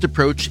balanced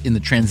approach in the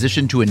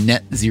transition to a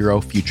net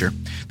zero future.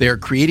 They are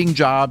creating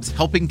jobs,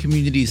 helping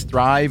communities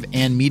thrive,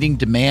 and meeting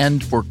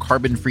demand for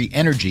carbon-free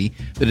energy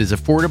that is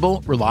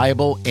affordable,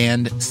 reliable,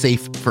 and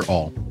safe for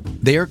all.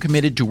 They are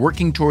committed to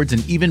working towards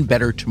an even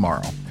better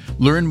tomorrow.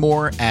 Learn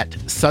more at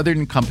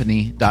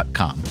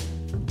southerncompany.com.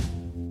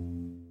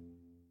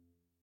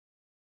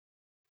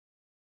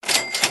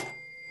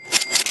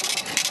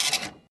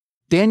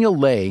 Daniel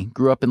Lay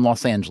grew up in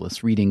Los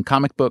Angeles, reading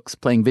comic books,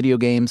 playing video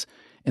games,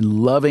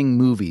 and loving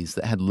movies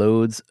that had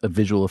loads of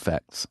visual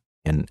effects.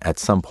 And at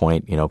some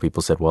point,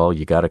 people said, well,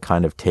 you got to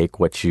kind of take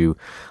what you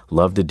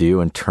love to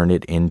do and turn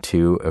it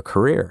into a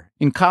career.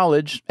 In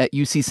college at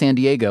UC San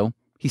Diego,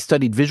 he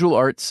studied visual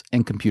arts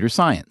and computer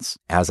science.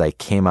 As I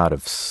came out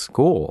of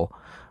school,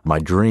 my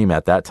dream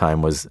at that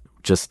time was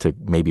just to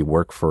maybe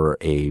work for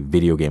a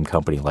video game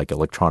company like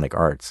Electronic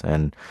Arts.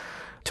 And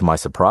to my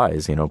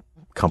surprise,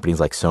 companies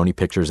like Sony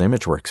Pictures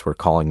Imageworks were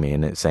calling me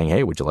and saying,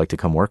 hey, would you like to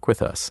come work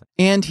with us?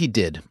 And he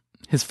did.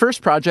 His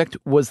first project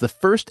was the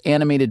first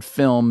animated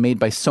film made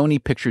by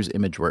Sony Pictures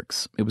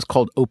Imageworks. It was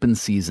called Open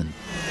Season.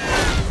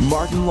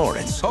 Martin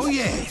Lawrence. Oh,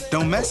 yeah.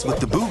 Don't mess with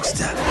the boob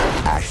stuff.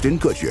 Ashton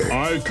Kutcher.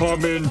 I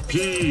come in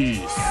peace.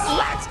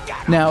 Let's go.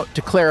 Now,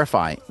 to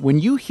clarify, when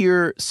you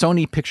hear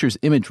Sony Pictures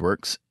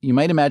Imageworks, you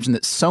might imagine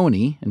that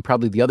Sony, and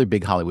probably the other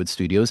big Hollywood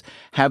studios,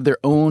 have their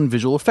own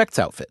visual effects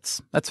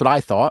outfits. That's what I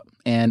thought,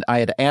 and I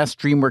had asked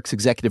DreamWorks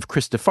executive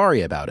Chris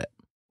DeFaria about it.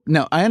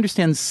 Now, I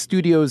understand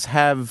studios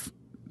have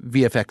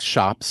VFX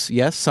shops.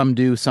 Yes, some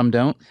do, some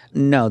don't.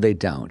 No, they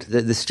don't.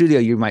 The studio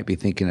you might be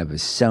thinking of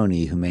is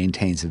Sony, who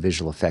maintains a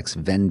visual effects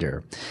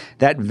vendor.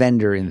 That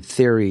vendor, in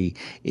theory,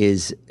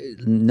 is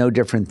no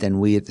different than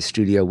we at the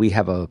studio. We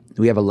have a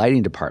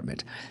lighting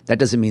department. That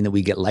doesn't mean that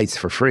we get lights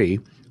for free.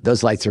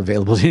 Those lights are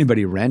available to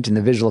anybody who rent, and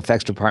the visual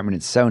effects department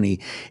at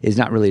Sony is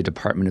not really a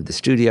department of the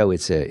studio.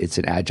 It's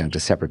an adjunct,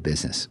 a separate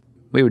business.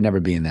 We would never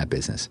be in that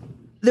business.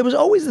 There was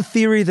always the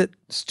theory that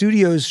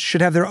studios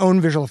should have their own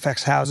visual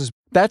effects houses.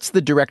 That's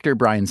the director,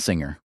 Bryan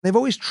Singer. They've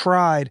always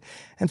tried,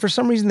 and for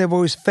some reason they've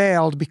always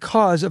failed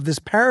because of this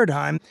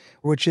paradigm,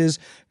 which is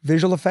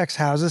visual effects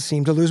houses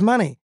seem to lose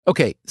money.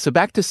 Okay, so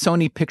back to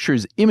Sony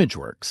Pictures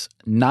Imageworks.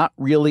 Not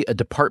really a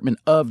department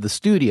of the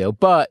studio,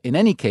 but in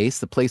any case,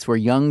 the place where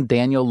young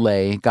Daniel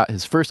Lay got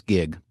his first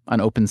gig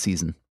on Open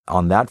Season.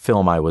 On that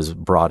film, I was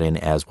brought in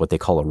as what they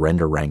call a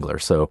render wrangler.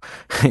 So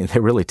they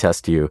really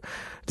test you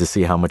to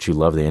see how much you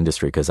love the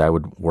industry, because I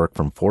would work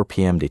from 4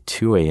 p.m. to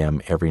 2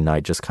 a.m. every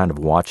night just kind of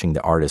watching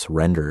the artist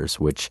renders,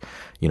 which,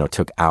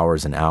 took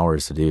hours and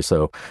hours to do.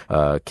 So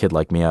a kid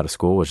like me out of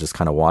school was just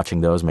kind of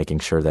watching those, making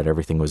sure that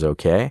everything was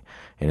okay.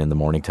 And in the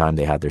morning time,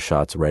 they had their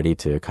shots ready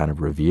to kind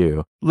of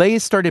review. Leigh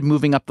started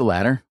moving up the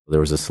ladder. There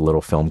was this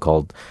little film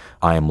called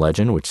I Am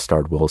Legend, which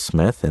starred Will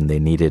Smith, and they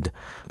needed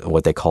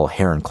what they call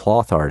hair and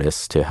cloth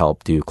artists to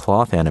help do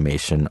cloth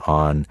animation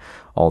on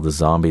all the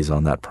zombies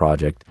on that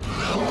project.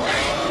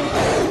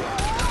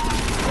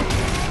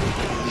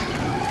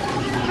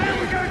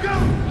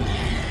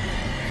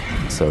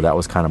 So that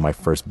was kind of my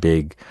first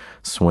big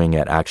swing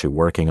at actually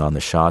working on the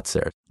shots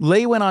there.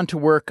 Leigh went on to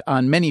work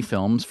on many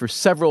films for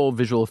several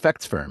visual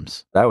effects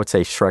firms. I would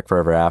say Shrek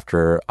Forever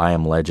After, I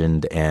Am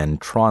Legend,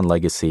 and Tron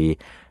Legacy,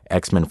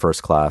 X-Men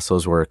First Class.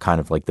 Those were kind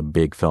of like the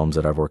big films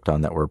that I've worked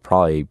on that were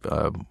probably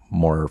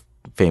more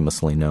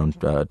famously known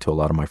to a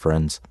lot of my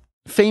friends.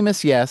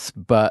 Famous, yes,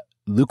 but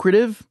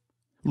lucrative?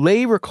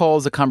 Leigh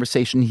recalls a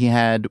conversation he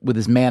had with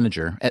his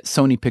manager at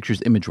Sony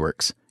Pictures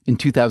Imageworks in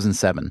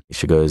 2007.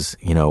 She goes,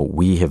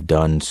 we have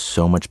done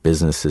so much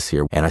business this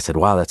year. And I said,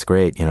 wow, that's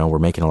great. We're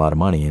making a lot of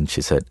money. And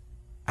she said,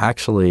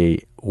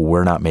 actually,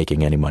 we're not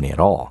making any money at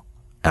all.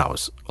 And I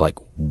was like,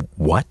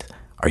 what?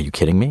 Are you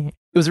kidding me?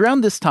 It was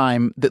around this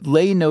time that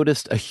Leigh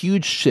noticed a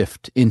huge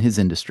shift in his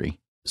industry.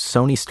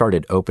 Sony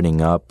started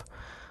opening up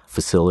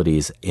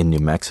facilities in New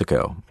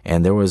Mexico,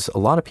 and there was a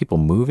lot of people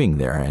moving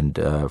there. And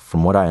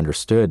from what I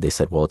understood, they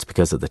said, well, it's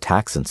because of the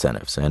tax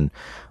incentives. And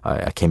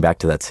I came back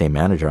to that same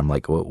manager. I'm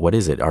like, well, what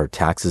is it? Are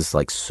taxes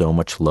like so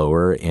much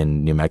lower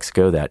in New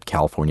Mexico that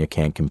California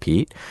can't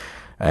compete?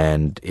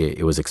 And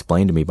it was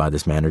explained to me by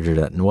this manager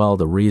that, well,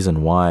 the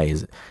reason why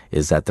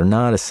is that they're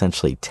not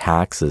essentially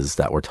taxes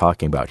that we're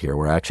talking about here.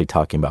 We're actually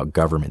talking about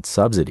government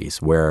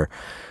subsidies, where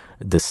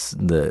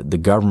the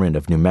government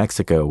of New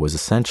Mexico was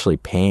essentially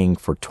paying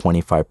for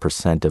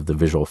 25% of the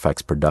visual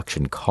effects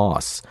production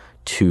costs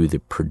to the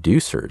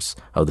producers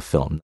of the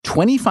film.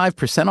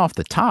 25% off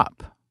the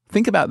top.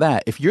 Think about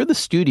that. If you're the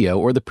studio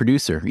or the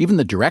producer, even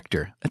the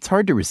director, it's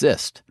hard to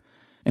resist.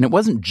 And it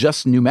wasn't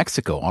just New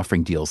Mexico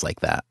offering deals like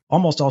that.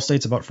 Almost all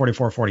states, about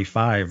 44,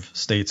 45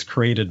 states,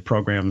 created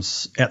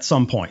programs at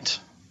some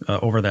point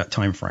over that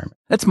time frame.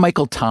 That's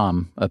Michael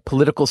Tom, a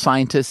political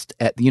scientist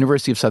at the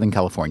University of Southern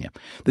California.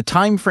 The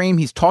time frame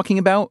he's talking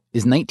about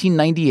is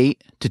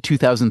 1998 to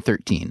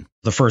 2013.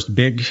 The first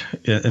big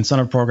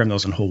incentive program that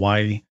was in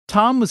Hawaii.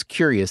 Tom was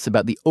curious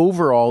about the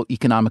overall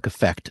economic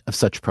effect of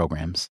such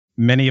programs.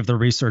 Many of the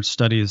research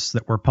studies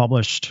that were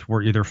published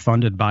were either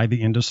funded by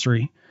the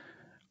industry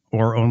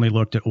or only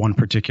looked at one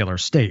particular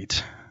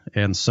state.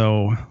 And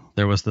so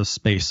there was this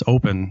space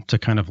open to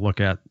kind of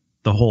look at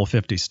the whole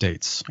 50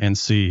 states and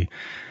see,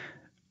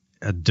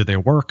 do they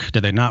work? Do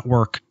they not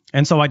work?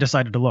 And so I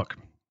decided to look.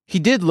 He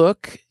did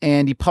look,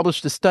 and he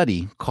published a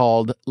study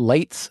called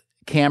Lights,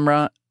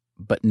 Camera,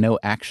 but No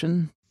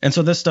Action. And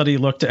so this study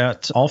looked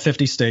at all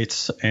 50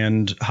 states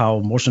and how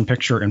motion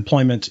picture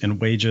employment and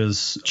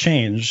wages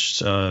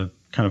changed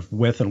kind of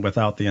with and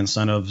without the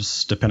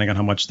incentives, depending on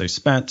how much they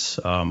spent,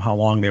 how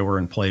long they were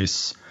in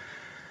place,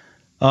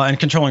 and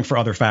controlling for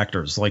other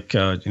factors like,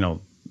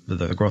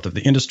 the growth of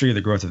the industry,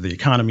 the growth of the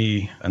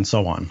economy, and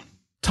so on.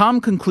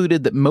 Tom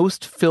concluded that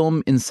most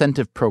film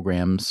incentive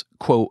programs,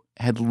 quote,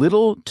 had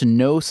little to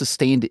no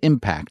sustained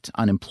impact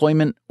on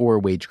employment or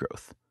wage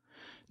growth,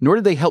 nor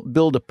did they help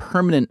build a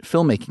permanent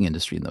filmmaking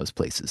industry in those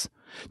places.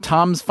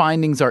 Tom's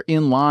findings are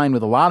in line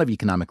with a lot of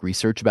economic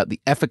research about the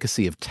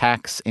efficacy of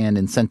tax and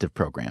incentive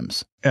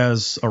programs.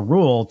 As a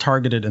rule,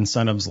 targeted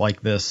incentives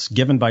like this,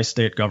 given by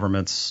state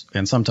governments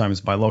and sometimes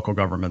by local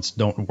governments,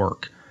 don't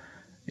work.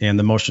 And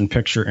the motion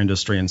picture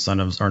industry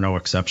incentives are no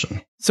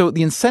exception. So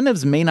the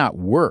incentives may not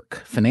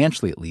work,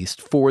 financially at least,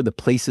 for the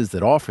places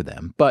that offer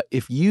them. But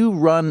if you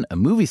run a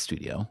movie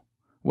studio,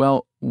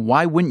 well,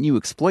 why wouldn't you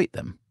exploit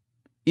them?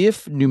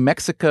 If New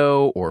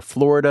Mexico or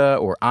Florida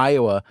or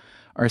Iowa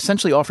are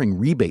essentially offering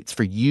rebates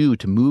for you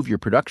to move your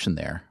production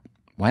there,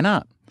 why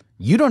not?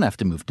 You don't have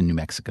to move to New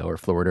Mexico or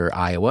Florida or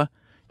Iowa.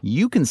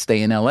 You can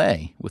stay in LA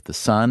with the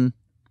sun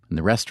and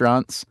the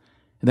restaurants.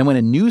 And then when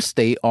a new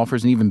state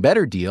offers an even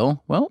better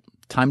deal, well,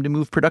 time to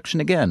move production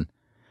again.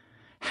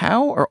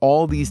 How are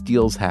all these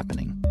deals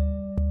happening?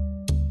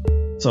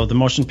 So the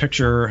motion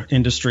picture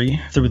industry,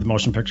 through the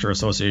Motion Picture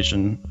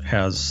Association,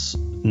 has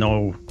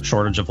no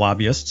shortage of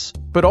lobbyists.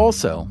 But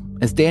also,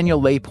 as Daniel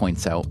Leigh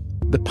points out,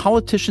 the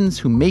politicians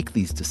who make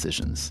these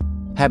decisions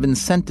have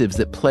incentives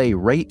that play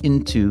right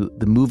into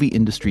the movie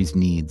industry's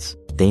needs.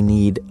 They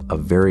need a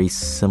very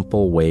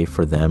simple way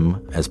for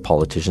them as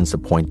politicians to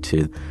point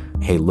to,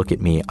 hey, look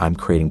at me, I'm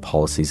creating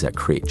policies that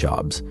create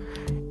jobs.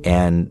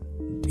 And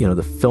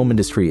the film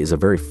industry is a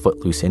very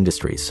footloose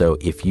industry. So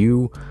if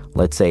you,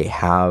 let's say,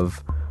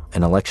 have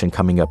an election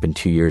coming up in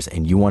 2 years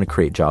and you want to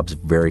create jobs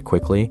very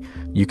quickly,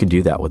 you can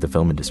do that with the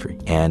film industry.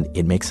 And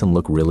it makes them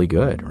look really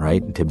good,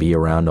 right? To be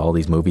around all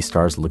these movie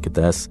stars, look at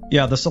this.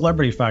 Yeah, the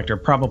celebrity factor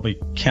probably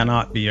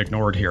cannot be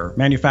ignored here.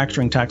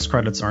 Manufacturing tax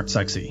credits aren't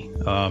sexy.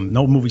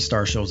 No movie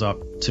star shows up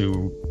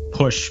to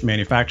push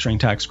manufacturing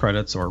tax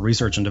credits or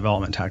research and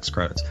development tax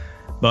credits.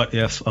 But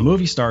if a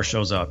movie star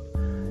shows up,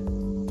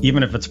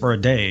 even if it's for a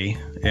day,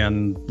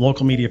 and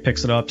local media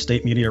picks it up,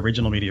 state media,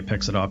 regional media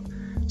picks it up,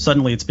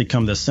 suddenly it's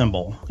become this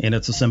symbol, and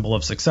it's a symbol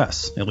of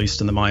success, at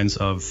least in the minds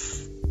of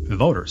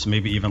voters,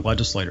 maybe even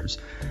legislators.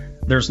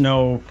 There's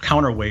no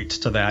counterweight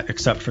to that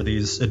except for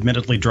these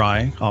admittedly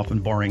dry, often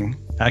boring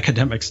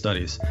academic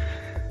studies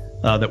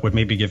that would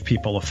maybe give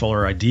people a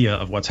fuller idea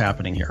of what's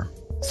happening here.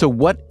 So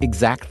what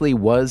exactly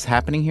was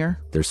happening here?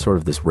 There's sort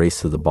of this race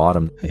to the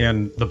bottom.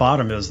 And the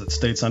bottom is that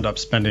states end up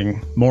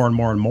spending more and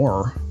more and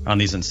more on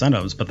these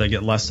incentives, but they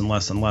get less and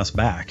less and less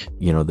back.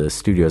 You know, the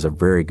studios are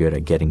very good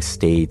at getting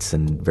states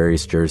and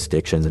various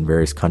jurisdictions and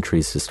various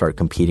countries to start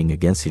competing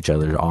against each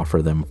other to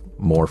offer them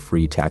more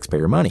free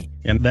taxpayer money.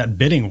 And that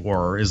bidding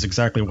war is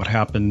exactly what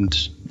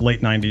happened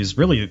late 90s,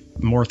 really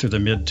more through the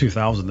mid to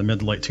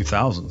late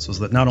 2000s, is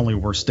that not only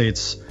were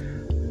states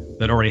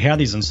that already had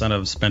these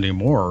incentives spending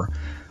more,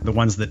 the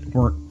ones that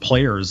weren't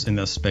players in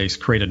this space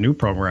created new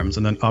programs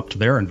and then upped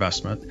their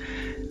investment.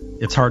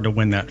 It's hard to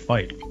win that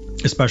fight,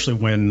 especially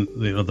when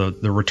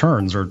the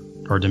returns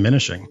are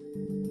diminishing.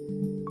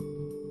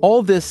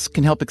 All this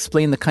can help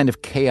explain the kind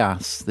of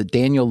chaos that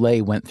Daniel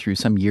Lay went through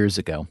some years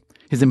ago.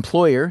 His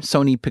employer,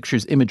 Sony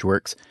Pictures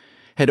Imageworks,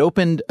 had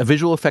opened a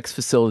visual effects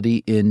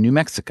facility in New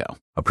Mexico.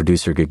 A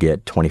producer could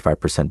get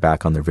 25%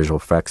 back on their visual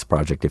effects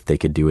project if they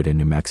could do it in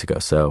New Mexico.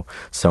 So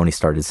Sony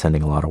started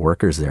sending a lot of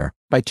workers there.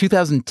 By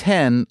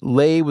 2010,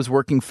 Lay was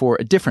working for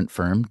a different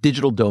firm,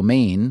 Digital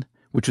Domain,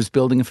 which was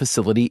building a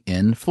facility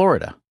in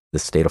Florida. The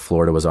state of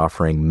Florida was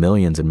offering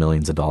millions and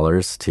millions of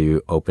dollars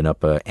to open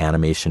up an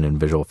animation and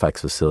visual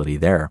effects facility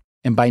there.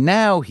 And by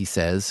now, he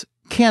says,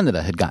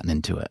 Canada had gotten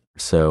into it.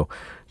 So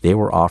they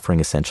were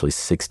offering essentially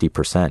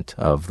 60%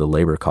 of the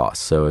labor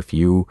costs. So if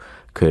you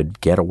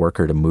could get a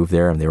worker to move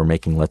there and they were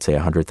making, let's say,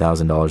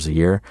 $100,000 a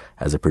year,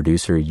 as a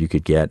producer, you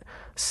could get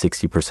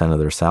 60% of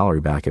their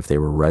salary back if they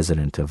were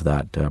resident of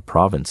that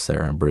province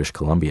there in British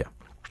Columbia.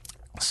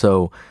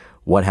 So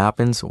what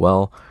happens?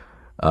 Well,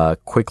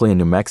 quickly in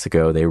New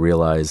Mexico, they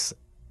realize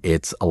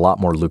it's a lot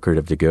more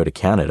lucrative to go to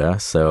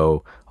Canada.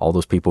 So all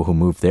those people who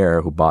moved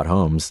there, who bought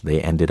homes,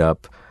 they ended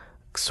up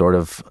sort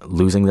of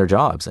losing their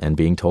jobs and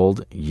being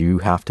told, you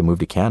have to move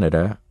to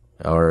Canada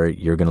or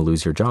you're going to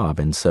lose your job.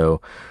 And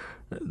so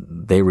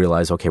they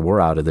realized, okay,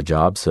 we're out of the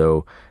job.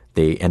 So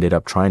they ended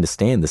up trying to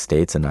stay in the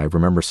States. And I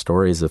remember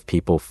stories of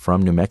people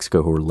from New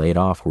Mexico who were laid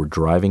off, who were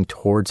driving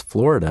towards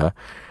Florida.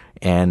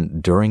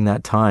 And during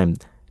that time,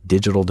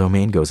 Digital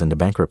Domain goes into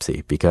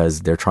bankruptcy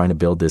because they're trying to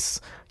build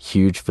this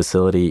huge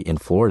facility in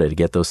Florida to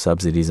get those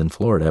subsidies in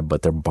Florida,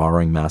 but they're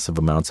borrowing massive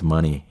amounts of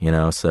money, you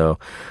know? So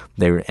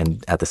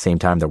and at the same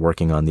time, they're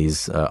working on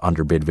these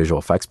underbid visual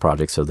effects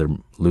projects. So they're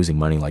losing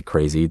money like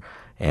crazy.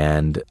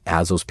 And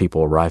as those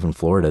people arrive in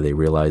Florida, they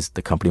realize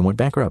the company went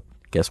bankrupt.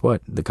 Guess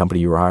what? The company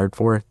you were hired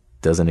for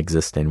doesn't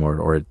exist anymore,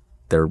 or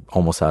they're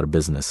almost out of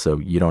business. So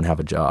you don't have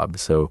a job.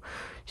 So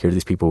here are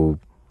these people who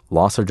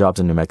lost their jobs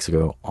in New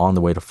Mexico on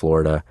the way to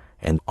Florida,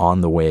 and on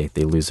the way,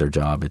 they lose their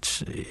job.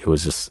 It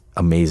was just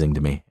amazing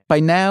to me. By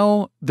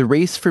now, the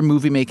race for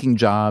movie-making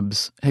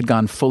jobs had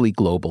gone fully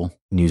global.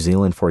 New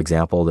Zealand, for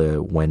example,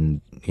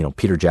 when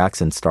Peter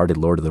Jackson started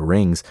Lord of the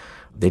Rings,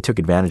 they took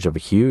advantage of a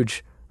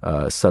huge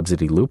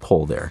subsidy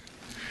loophole there.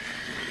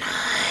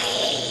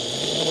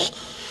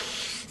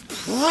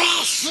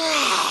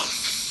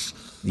 Precious!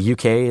 The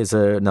UK is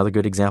another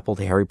good example.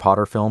 The Harry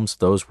Potter films,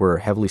 those were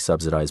heavily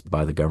subsidized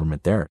by the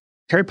government there.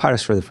 Harry Potter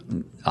is sort of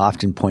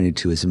often pointed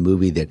to as a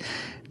movie that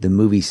the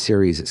movie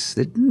series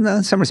that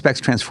in some respects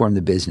transformed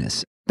the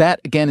business. That,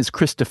 again, is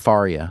Chris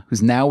DeFaria,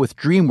 who's now with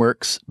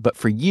DreamWorks, but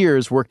for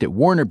years worked at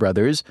Warner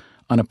Brothers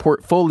on a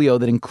portfolio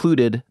that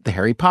included the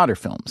Harry Potter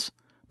films.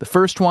 The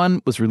first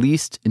one was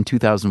released in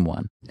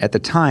 2001. At the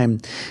time,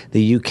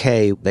 the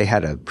UK, they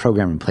had a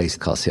program in place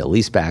called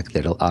sale-leaseback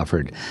that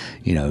offered,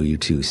 you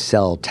to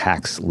sell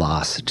tax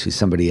loss to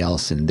somebody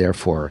else and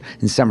therefore,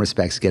 in some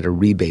respects, get a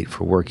rebate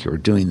for work you were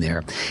doing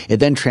there.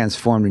 It then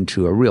transformed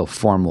into a real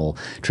formal,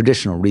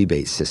 traditional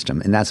rebate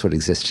system, and that's what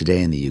exists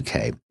today in the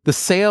UK. The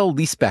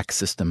sale-leaseback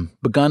system,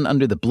 begun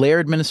under the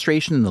Blair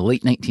administration in the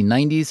late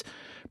 1990s,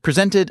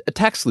 presented a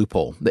tax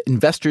loophole that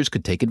investors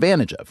could take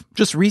advantage of.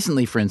 Just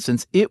recently, for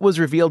instance, it was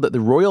revealed that the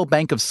Royal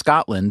Bank of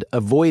Scotland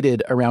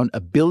avoided around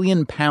 £1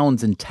 billion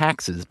in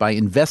taxes by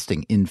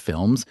investing in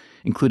films,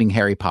 including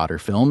Harry Potter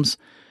films.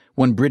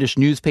 One British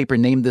newspaper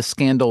named this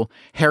scandal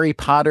Harry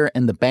Potter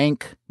and the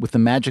Bank with the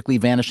magically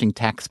vanishing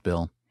tax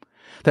bill.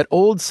 That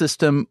old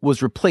system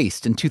was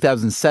replaced in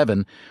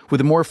 2007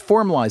 with a more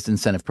formalized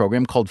incentive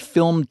program called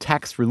Film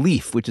Tax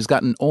Relief, which has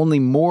gotten only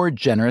more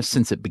generous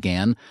since it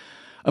began.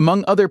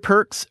 Among other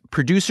perks,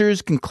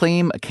 producers can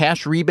claim a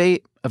cash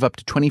rebate of up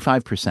to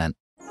 25%.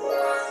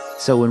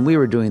 So when we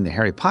were doing the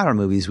Harry Potter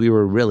movies, we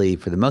were really,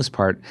 for the most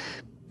part,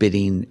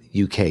 bidding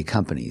UK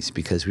companies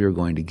because we were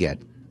going to get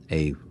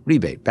a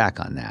rebate back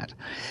on that.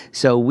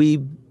 So we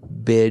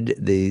bid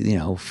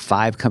the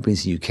 5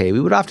 companies in the UK.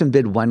 We would often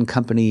bid one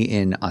company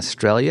in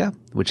Australia,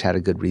 which had a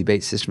good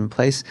rebate system in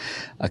place,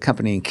 a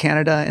company in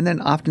Canada, and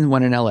then often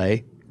one in LA,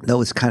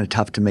 though it's kind of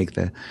tough to make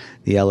the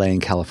LA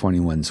and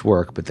California ones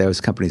work, but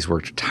those companies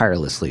worked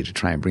tirelessly to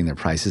try and bring their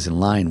prices in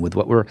line with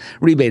what were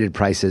rebated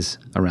prices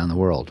around the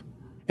world.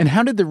 And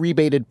how did the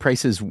rebated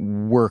prices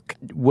work?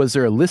 Was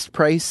there a list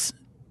price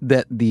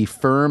that the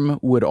firm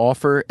would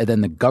offer, and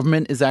then the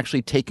government is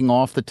actually taking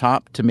off the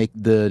top to make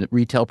the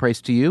retail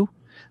price to you?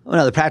 Well,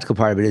 no, the practical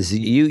part of it is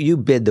you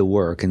bid the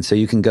work. And so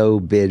you can go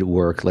bid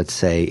work, let's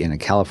say, in a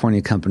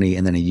California company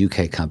and then a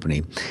UK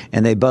company.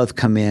 And they both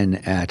come in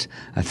at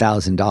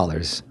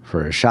 $1,000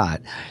 for a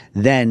shot.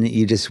 Then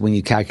when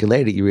you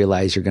calculate it, you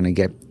realize you're going to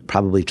get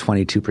probably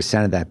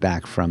 22% of that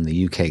back from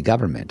the UK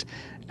government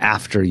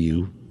after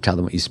you tell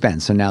them what you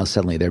spend. So now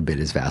suddenly their bid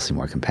is vastly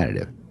more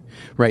competitive.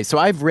 Right. So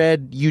I've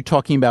read you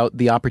talking about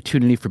the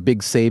opportunity for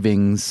big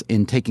savings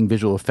in taking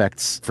visual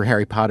effects for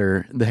Harry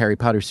Potter, the Harry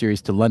Potter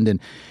series, to London.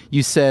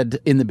 You said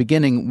in the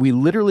beginning, we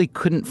literally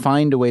couldn't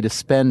find a way to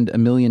spend $1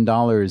 million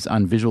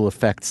on visual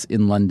effects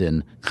in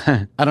London.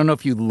 I don't know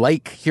if you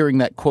like hearing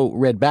that quote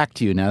read back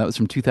to you now. That was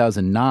from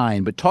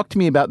 2009. But talk to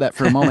me about that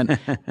for a moment.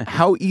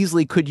 How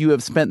easily could you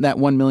have spent that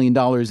 $1 million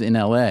in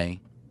L.A.?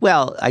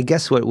 Well, I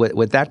guess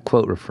what that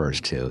quote refers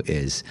to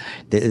is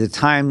the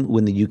time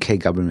when the UK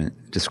government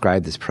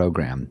described this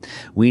program,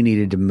 we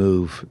needed to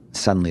move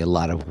suddenly a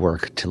lot of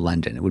work to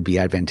London. It would be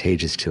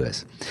advantageous to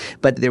us.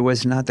 But there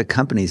was not the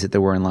companies that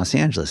there were in Los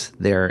Angeles.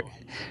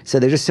 So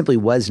there just simply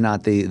was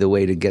not the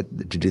way to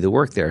get to do the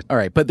work there. All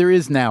right, but there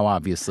is now,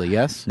 obviously,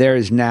 yes? There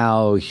is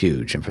now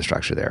huge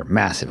infrastructure there,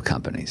 massive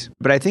companies.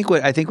 But I think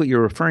what you're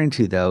referring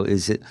to, though,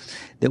 is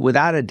that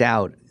without a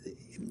doubt,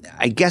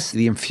 I guess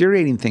the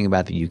infuriating thing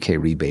about the UK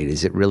rebate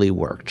is it really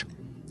worked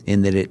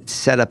in that it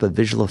set up a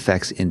visual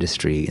effects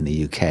industry in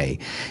the UK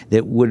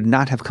that would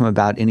not have come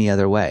about any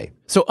other way.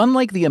 So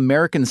unlike the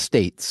American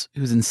states,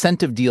 whose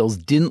incentive deals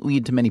didn't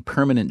lead to many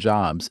permanent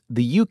jobs,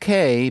 the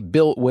UK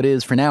built what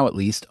is, for now at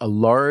least, a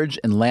large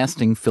and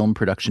lasting film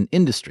production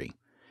industry.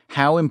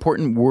 How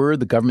important were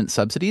the government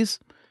subsidies?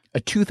 A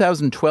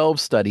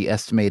 2012 study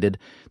estimated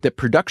that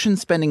production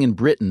spending in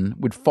Britain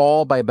would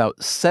fall by about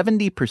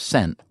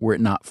 70% were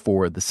it not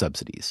for the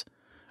subsidies.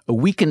 A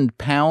weakened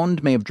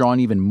pound may have drawn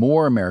even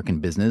more American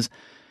business.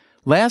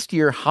 Last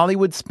year,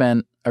 Hollywood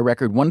spent a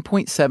record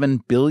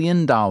 $1.7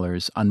 billion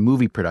on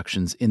movie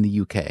productions in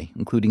the UK,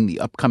 including the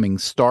upcoming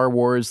Star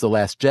Wars: The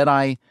Last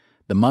Jedi,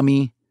 The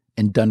Mummy,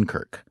 and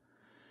Dunkirk,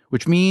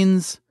 which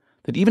means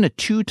that even a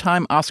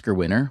two-time Oscar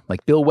winner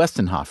like Bill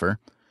Westenhofer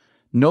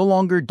no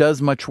longer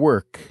does much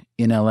work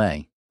in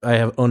L.A.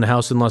 I own a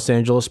house in Los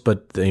Angeles,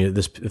 but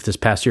if this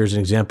past year is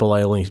an example,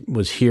 I only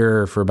was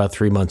here for about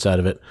 3 months out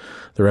of it.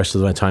 The rest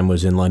of my time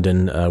was in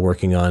London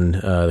working on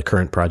the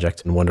current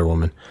project in Wonder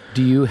Woman.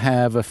 Do you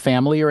have a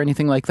family or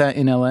anything like that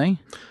in L.A.?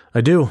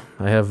 I do.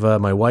 I have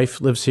my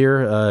wife lives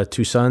here,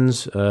 2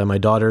 sons. My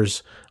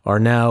daughters are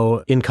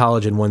now in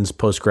college and one's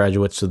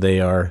postgraduate, so they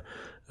are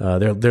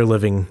they're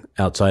living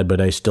outside, but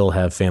I still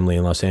have family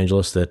in Los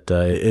Angeles. That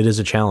it is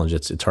a challenge.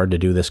 It's hard to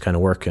do this kind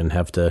of work and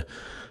have to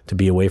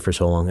be away for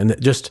so long. And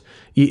just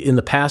in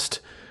the past,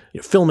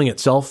 filming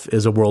itself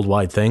is a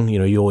worldwide thing.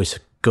 You always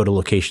go to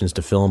locations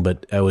to film,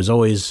 but I was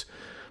always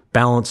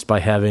balanced by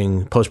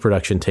having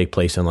post-production take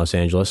place in Los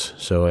Angeles.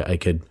 So I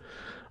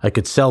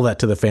could sell that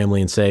to the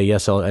family and say,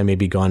 yes, I may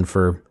be gone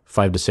for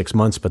 5 to 6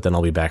 months, but then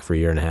I'll be back for a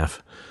year and a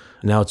half.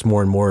 Now it's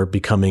more and more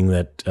becoming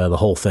that the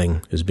whole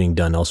thing is being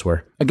done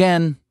elsewhere.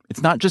 Again,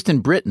 it's not just in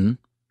Britain.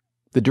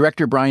 The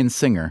director, Bryan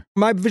Singer.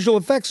 My visual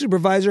effects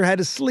supervisor had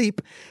to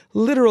sleep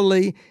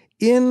literally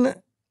in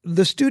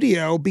the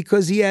studio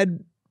because he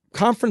had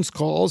conference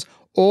calls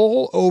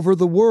all over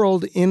the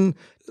world in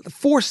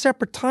 4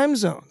 separate time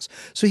zones.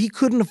 So he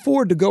couldn't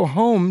afford to go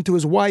home to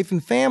his wife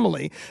and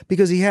family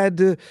because he had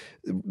to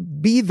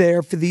be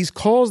there for these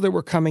calls that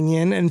were coming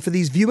in and for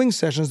these viewing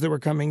sessions that were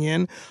coming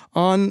in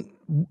on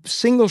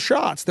single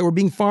shots that were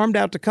being farmed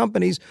out to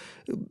companies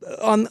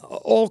on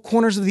all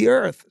corners of the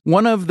earth.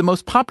 One of the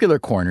most popular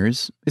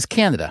corners is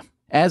Canada.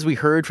 As we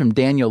heard from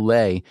Daniel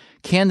Lay,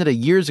 Canada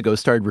years ago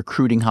started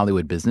recruiting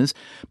Hollywood business.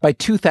 By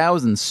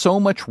 2000,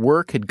 so much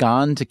work had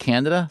gone to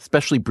Canada,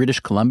 especially British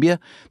Columbia,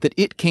 that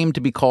it came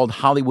to be called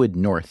Hollywood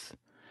North.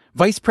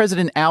 Vice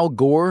President Al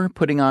Gore,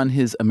 putting on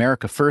his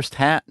America First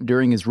hat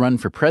during his run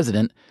for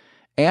president,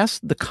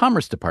 asked the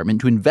Commerce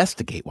Department to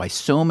investigate why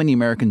so many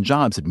American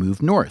jobs had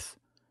moved north.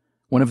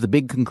 One of the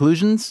big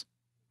conclusions?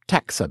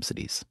 Tax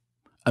subsidies.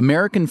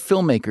 American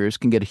filmmakers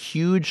can get a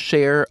huge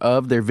share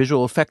of their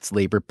visual effects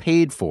labor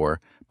paid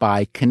for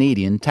by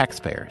Canadian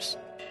taxpayers.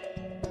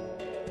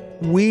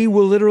 We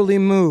will literally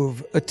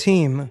move a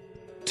team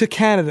to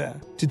Canada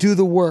to do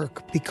the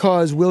work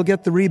because we'll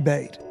get the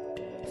rebate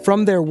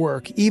from their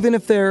work, even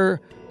if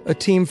they're a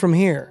team from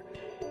here,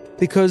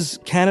 because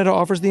Canada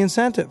offers the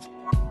incentive.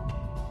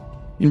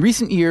 In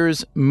recent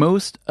years,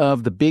 most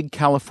of the big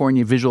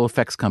California visual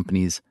effects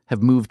companies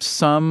have moved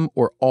some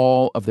or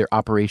all of their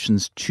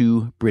operations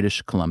to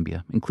British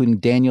Columbia, including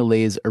Daniel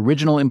Lay's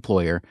original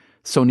employer,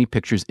 Sony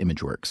Pictures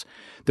Imageworks.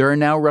 There are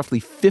now roughly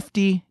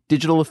 50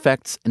 digital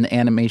effects and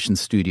animation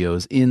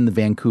studios in the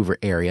Vancouver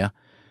area.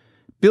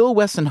 Bill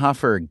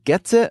Westenhofer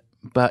gets it,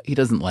 but he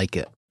doesn't like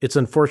it. It's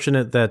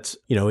unfortunate that,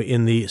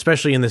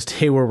 especially in this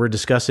day where we're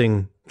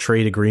discussing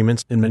trade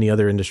agreements in many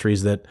other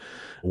industries, that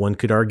one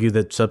could argue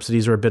that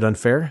subsidies are a bit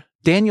unfair.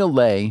 Daniel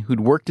Lay, who'd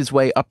worked his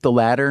way up the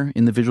ladder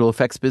in the visual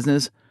effects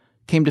business,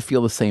 came to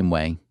feel the same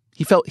way.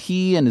 He felt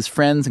he and his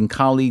friends and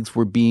colleagues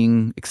were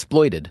being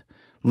exploited,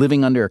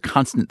 living under a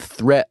constant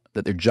threat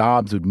that their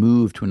jobs would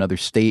move to another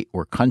state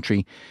or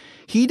country.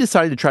 He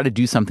decided to try to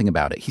do something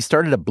about it. He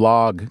started a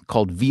blog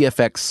called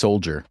VFX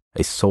Soldier.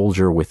 A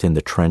soldier within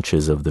the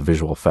trenches of the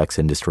visual effects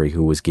industry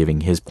who was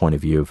giving his point of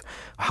view of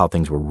how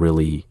things were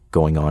really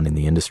going on in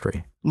the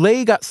industry.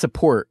 Lay got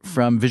support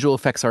from visual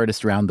effects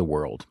artists around the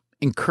world.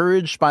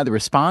 Encouraged by the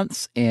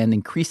response and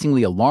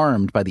increasingly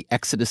alarmed by the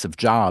exodus of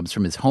jobs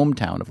from his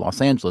hometown of Los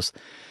Angeles,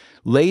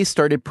 Lay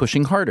started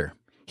pushing harder.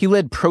 He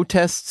led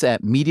protests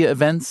at media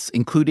events,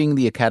 including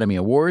the Academy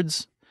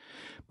Awards.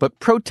 But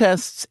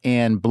protests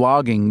and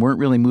blogging weren't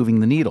really moving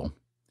the needle.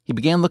 He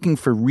began looking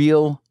for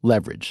real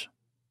leverage.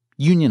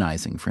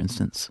 Unionizing, for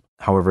instance.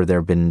 However, there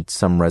have been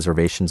some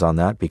reservations on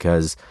that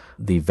because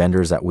the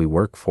vendors that we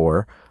work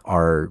for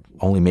are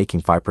only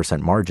making 5%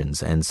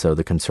 margins. And so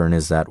the concern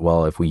is that,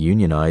 well, if we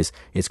unionize,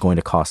 it's going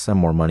to cost them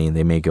more money and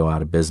they may go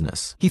out of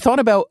business. He thought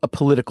about a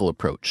political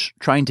approach,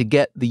 trying to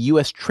get the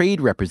U.S.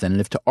 trade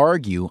representative to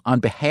argue on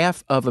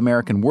behalf of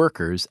American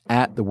workers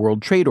at the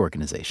World Trade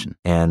Organization.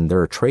 And there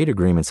are trade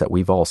agreements that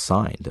we've all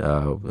signed,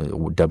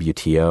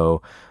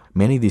 WTO.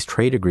 Many of these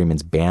trade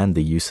agreements ban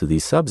the use of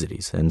these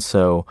subsidies. And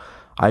so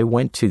I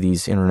went to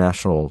these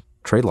international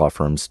trade law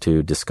firms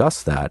to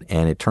discuss that,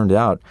 and it turned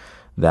out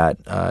that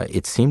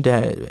it seemed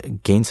to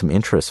gain some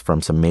interest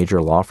from some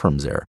major law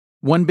firms there.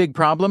 One big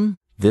problem?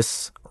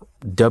 This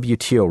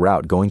WTO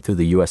route going through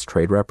the U.S.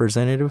 trade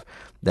representative,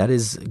 that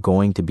is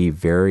going to be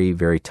very,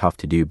 very tough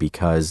to do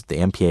because the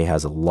MPA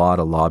has a lot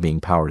of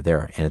lobbying power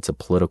there, and it's a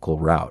political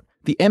route.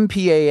 The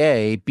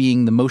MPAA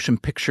being the Motion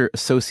Picture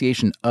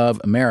Association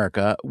of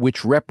America,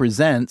 which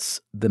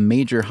represents the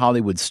major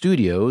Hollywood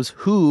studios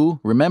who,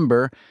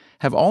 remember,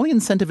 have all the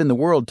incentive in the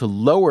world to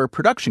lower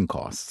production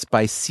costs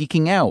by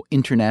seeking out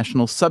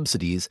international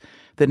subsidies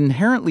that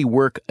inherently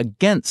work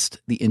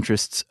against the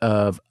interests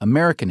of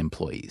American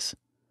employees.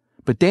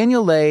 But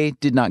Daniel Lay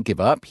did not give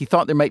up. He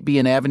thought there might be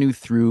an avenue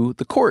through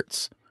the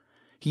courts.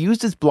 He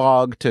used his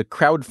blog to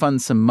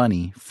crowdfund some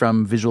money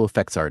from visual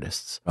effects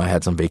artists. I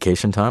had some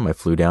vacation time. I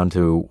flew down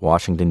to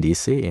Washington,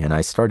 D.C., and I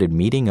started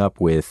meeting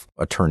up with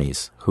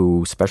attorneys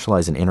who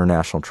specialize in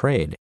international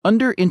trade.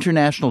 Under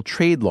international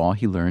trade law,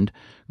 he learned,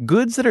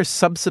 goods that are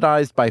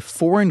subsidized by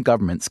foreign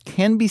governments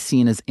can be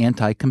seen as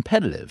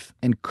anti-competitive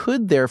and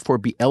could therefore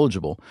be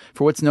eligible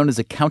for what's known as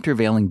a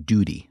countervailing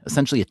duty,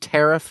 essentially a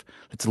tariff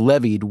that's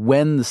levied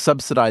when the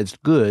subsidized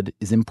good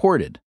is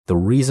imported. The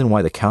reason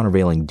why the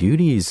countervailing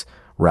duties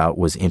route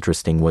was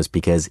interesting was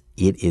because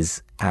it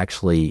is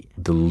actually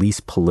the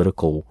least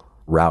political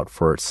route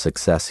for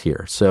success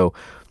here. So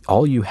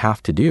all you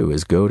have to do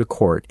is go to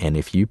court, and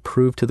if you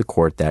prove to the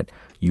court that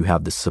you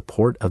have the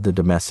support of the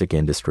domestic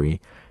industry,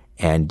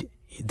 and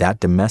that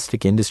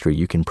domestic industry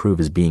you can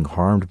prove is being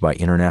harmed by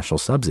international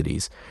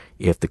subsidies,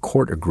 if the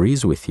court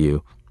agrees with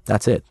you,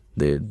 that's it.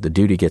 The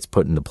duty gets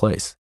put into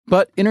place.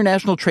 But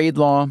international trade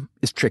law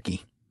is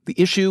tricky. The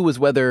issue was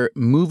whether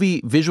movie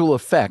visual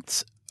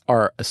effects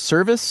are a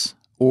service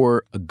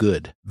or a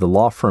good. The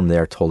law firm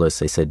there told us,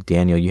 they said,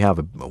 Daniel, you have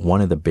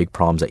one of the big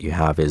problems that you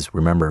have is,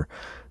 remember,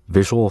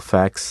 visual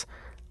effects,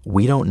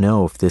 we don't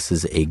know if this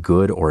is a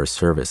good or a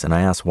service. And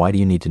I asked, why do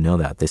you need to know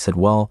that? They said,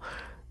 well,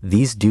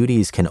 these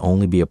duties can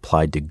only be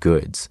applied to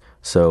goods.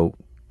 So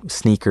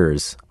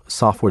sneakers,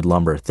 softwood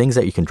lumber, things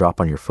that you can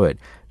drop on your foot.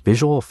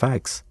 Visual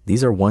effects,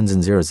 these are ones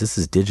and zeros. This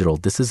is digital.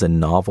 This is a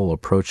novel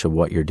approach of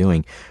what you're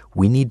doing.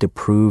 We need to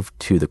prove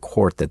to the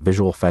court that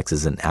visual effects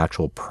is an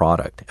actual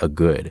product, a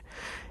good.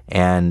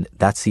 And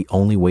that's the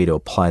only way to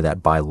apply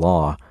that by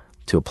law,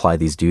 to apply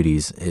these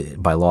duties.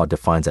 By law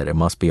defines that it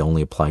must be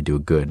only applied to a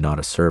good, not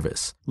a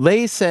service.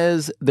 Lay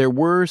says there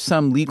were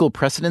some legal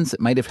precedents that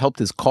might have helped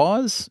his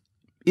cause,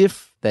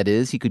 if, that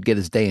is, he could get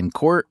his day in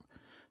court.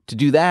 To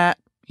do that,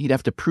 he'd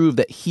have to prove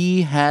that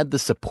he had the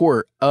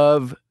support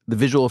of the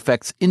visual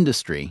effects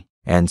industry.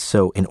 And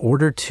so in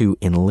order to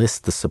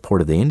enlist the support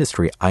of the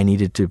industry, I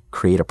needed to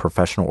create a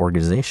professional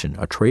organization,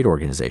 a trade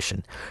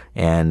organization.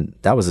 And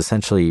that was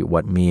essentially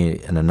what me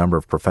and a number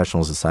of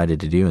professionals decided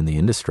to do in the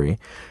industry.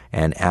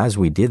 And as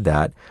we did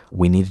that,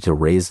 we needed to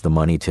raise the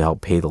money to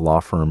help pay the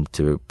law firm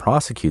to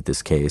prosecute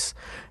this case.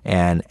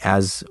 And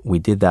as we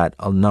did that,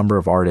 a number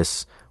of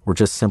artists were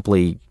just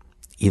simply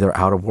either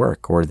out of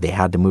work or they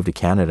had to move to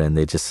Canada and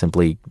they just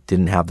simply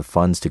didn't have the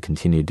funds to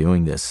continue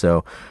doing this.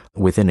 So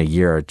within a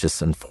year,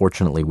 just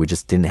unfortunately, we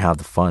just didn't have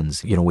the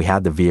funds. You know, we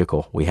had the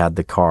vehicle, we had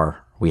the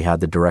car, we had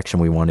the direction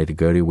we wanted to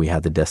go to, we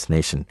had the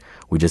destination.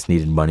 We just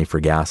needed money for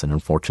gas and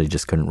unfortunately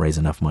just couldn't raise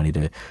enough money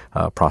to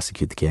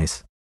prosecute the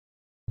case.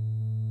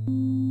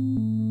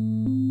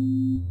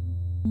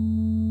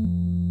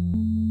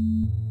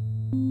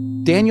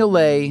 Daniel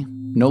Lay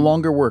no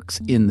longer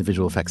works in the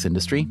visual effects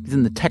industry. He's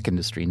in the tech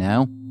industry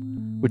now,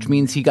 which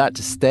means he got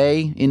to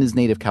stay in his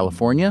native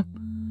California,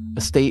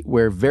 a state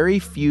where very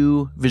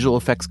few visual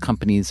effects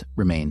companies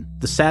remain.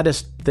 The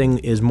saddest thing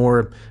is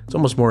it's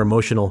almost more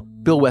emotional.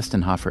 Bill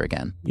Westenhofer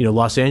again. You know,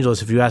 Los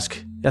Angeles, if you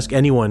ask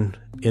anyone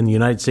in the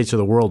United States or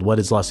the world, what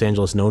is Los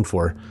Angeles known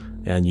for?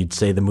 And you'd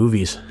say the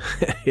movies.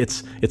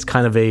 It's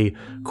kind of a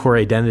core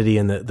identity,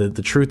 and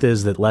the truth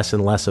is that less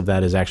and less of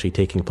that is actually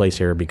taking place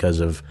here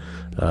because of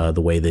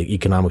the way the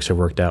economics have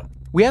worked out.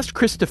 We asked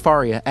Chris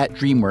DeFaria at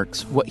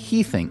DreamWorks what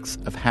he thinks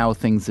of how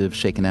things have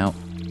shaken out.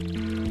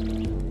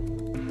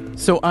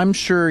 So I'm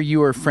sure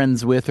you are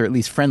friends with, or at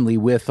least friendly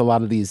with, a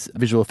lot of these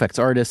visual effects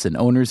artists and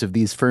owners of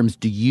these firms.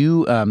 Do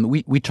you,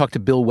 we talked to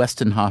Bill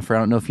Westenhofer. I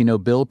don't know if you know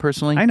Bill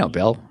personally. I know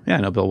Bill. Yeah,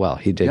 I know Bill well.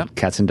 He did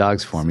Cats and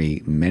Dogs for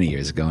me many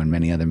years ago and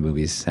many other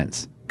movies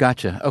since.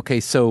 Gotcha. Okay,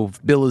 so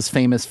Bill is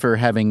famous for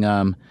having,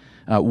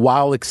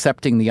 while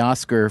accepting the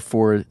Oscar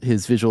for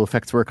his visual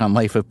effects work on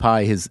Life of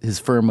Pi, his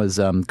firm was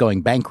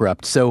going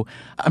bankrupt. So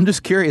I'm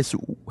just curious,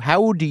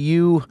 how do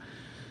you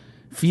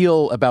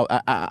feel about,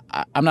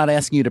 I'm not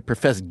asking you to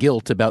profess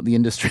guilt about the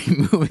industry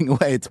moving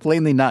away. It's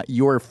plainly not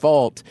your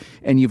fault.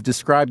 And you've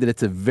described that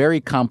it's a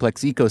very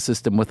complex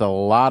ecosystem with a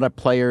lot of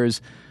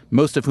players,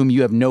 most of whom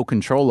you have no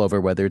control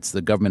over, whether it's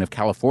the government of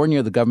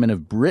California or the government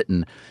of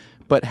Britain.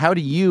 But how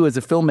do you, as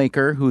a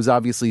filmmaker who's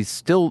obviously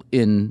still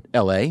in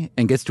LA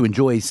and gets to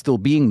enjoy still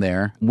being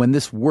there, when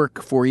this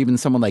work for even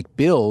someone like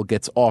Bill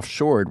gets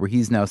offshored, where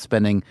he's now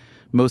spending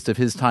most of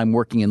his time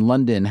working in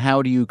London,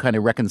 how do you kind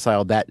of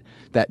reconcile that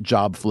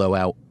job flow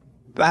out?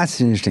 That's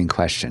an interesting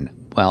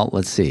question. Well,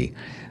 let's see.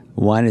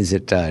 One is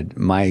that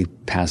my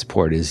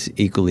passport is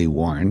equally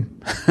worn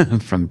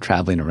from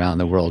traveling around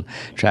the world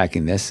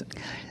tracking this.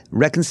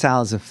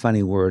 Reconcile is a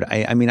funny word.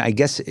 I mean, I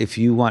guess if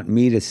you want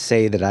me to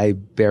say that I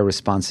bear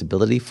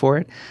responsibility for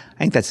it, I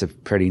think that's a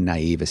pretty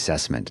naive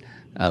assessment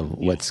of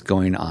what's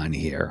going on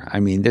here.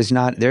 I mean,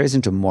 there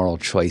isn't a moral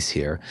choice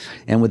here.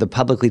 And with a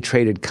publicly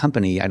traded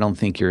company, I don't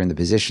think you're in the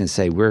position to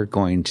say we're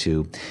going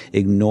to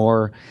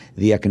ignore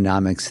the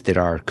economics that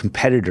our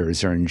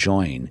competitors are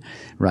enjoying,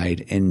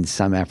 right, in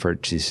some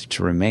effort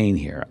to remain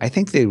here. I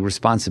think the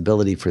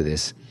responsibility for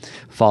this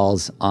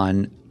falls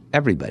on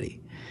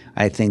everybody.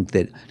 I think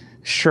that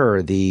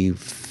sure, the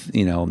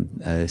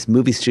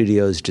movie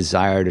studios'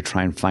 desire to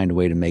try and find a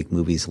way to make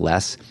movies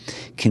less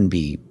can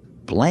be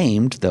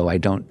blamed, though I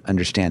don't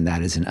understand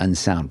that as an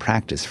unsound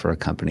practice for a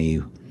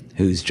company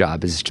whose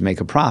job is to make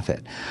a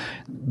profit.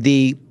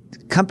 The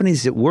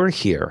companies that were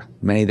here,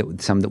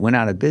 some that went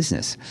out of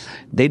business,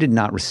 they did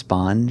not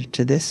respond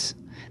to this.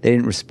 They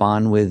didn't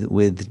respond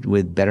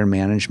with better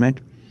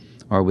management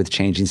or with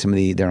changing some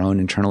of their own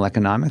internal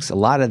economics. A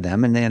lot of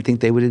them, and I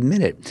think they would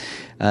admit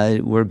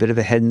it, were a bit of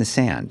a head in the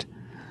sand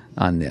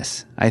on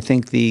this. I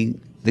think the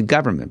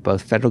government,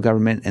 both federal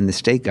government and the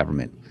state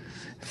government,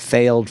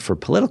 failed for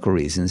political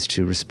reasons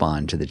to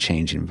respond to the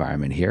changing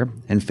environment here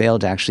and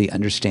failed to actually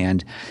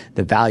understand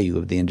the value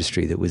of the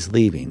industry that was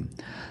leaving.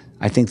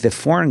 I think the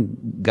foreign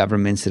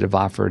governments that have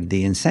offered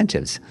the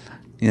incentives,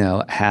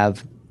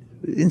 have,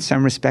 in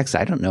some respects,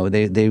 I don't know,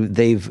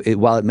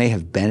 while it may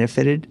have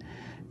benefited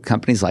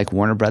companies like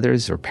Warner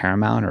Brothers or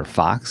Paramount or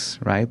Fox,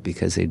 right,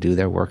 because they do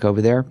their work over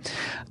there,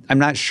 I'm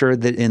not sure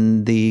that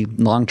in the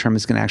long term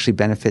it's going to actually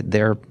benefit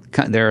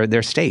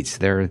their states,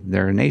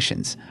 their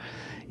nations.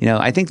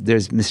 I think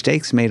there's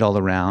mistakes made all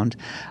around.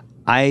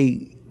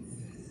 I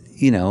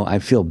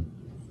feel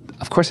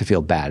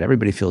bad.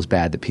 Everybody feels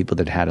bad that people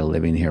that had a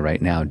living here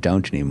right now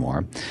don't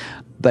anymore.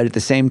 But at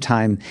the same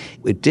time,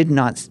 it did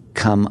not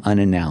come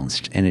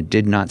unannounced and it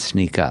did not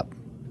sneak up.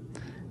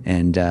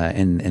 And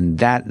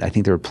that, I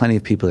think there were plenty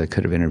of people that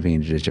could have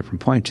intervened at a different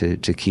point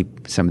to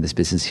keep some of this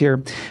business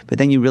here. But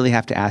then you really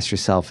have to ask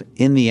yourself,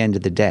 in the end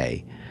of the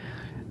day,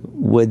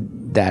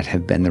 would that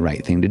have been the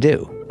right thing to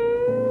do?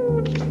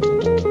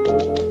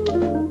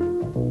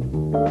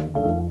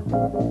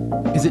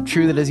 Is it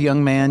true that as a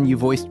young man you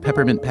voiced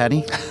Peppermint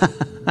Patty?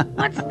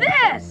 What's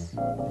this?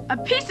 A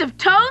piece of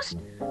toast?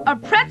 A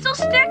pretzel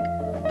stick?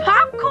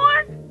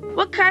 Popcorn?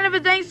 What kind of a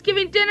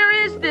Thanksgiving dinner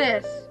is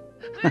this?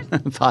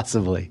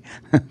 Possibly.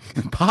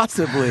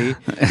 Possibly.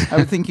 I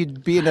would think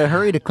you'd be in a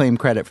hurry to claim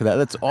credit for that.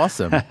 That's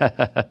awesome. All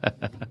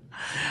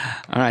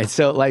right.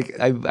 So,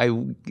 I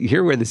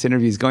hear where this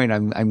interview is going.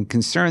 I'm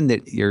concerned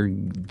that you're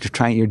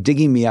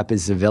digging me up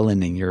as the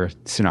villain in your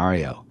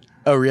scenario.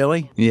 Oh,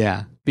 really?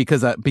 Yeah.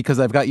 Because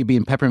I've got you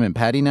being Peppermint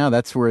Patty now?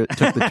 That's where it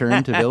took the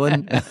turn to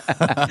villain?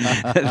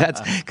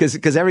 That's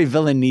because every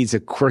villain needs a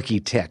quirky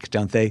tick,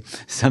 don't they?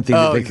 Something.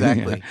 Oh,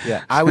 exactly.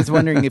 Yeah. I was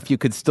wondering if you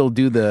could still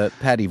do the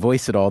Patty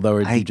voice at all, though,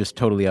 or did you just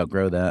totally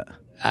outgrow that?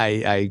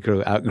 I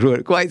outgrew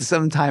it quite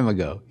some time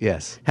ago,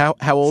 yes. How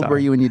old were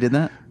you when you did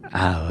that?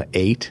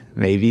 8,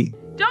 maybe.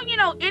 Don't you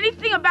know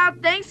anything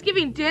about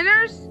Thanksgiving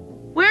dinners?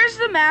 Where's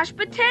the mashed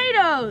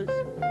potatoes?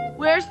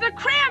 Where's the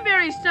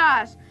cranberry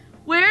sauce?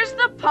 Where's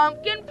the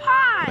pumpkin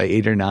pie?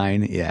 8 or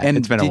 9, yeah. And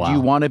it's been a while. Did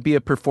you want to be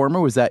a performer?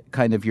 Was that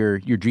kind of your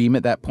dream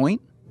at that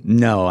point?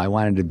 No, I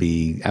wanted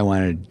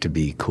to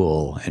be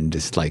cool and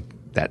just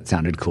that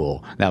sounded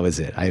cool. That was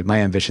it. My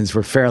ambitions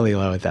were fairly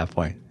low at that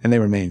point, and they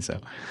remain so.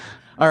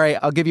 All right,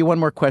 I'll give you one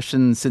more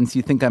question since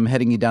you think I'm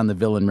heading you down the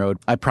villain road.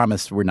 I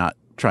promise we're not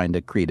trying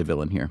to create a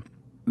villain here.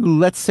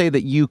 Let's say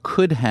that you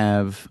could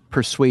have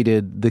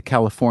persuaded the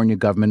California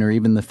government or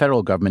even the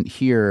federal government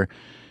here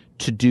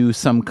to do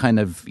some kind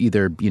of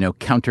either,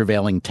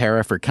 countervailing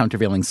tariff or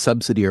countervailing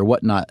subsidy or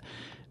whatnot.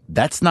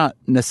 That's not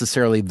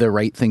necessarily the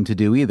right thing to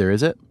do either,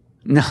 is it?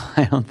 No,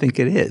 I don't think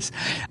it is.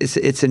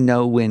 It's a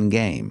no-win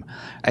game.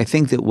 I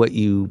think that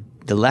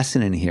the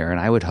lesson in here, and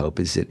I would hope,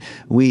 is that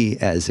we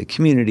as a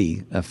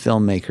community of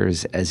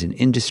filmmakers, as an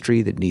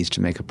industry that needs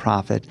to make a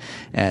profit,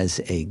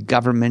 as a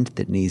government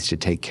that needs to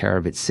take care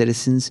of its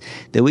citizens,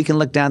 that we can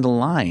look down the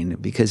line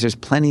because there's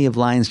plenty of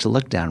lines to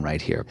look down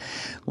right here.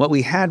 What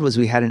we had was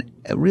a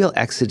real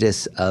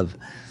exodus of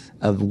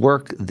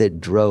work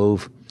that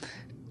drove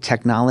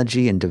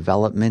technology and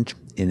development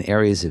in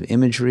areas of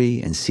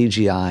imagery and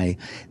CGI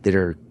that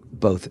are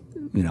both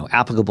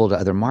applicable to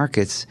other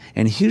markets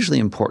and hugely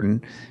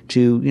important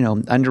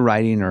to,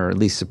 underwriting or at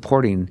least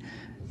supporting,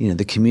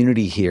 the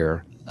community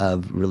here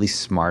of really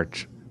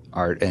smart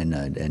art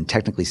and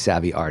technically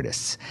savvy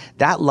artists.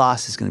 That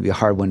loss is going to be a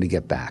hard one to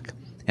get back.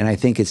 And I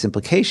think its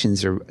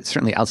implications are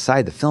certainly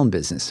outside the film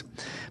business.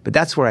 But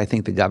that's where I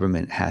think the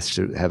government has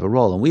to have a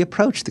role. And we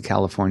approached the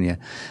California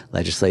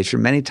legislature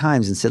many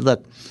times and said,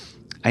 look,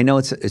 I know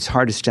it's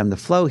hard to stem the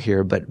flow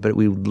here, but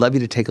we would love you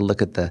to take a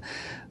look at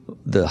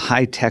the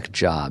high-tech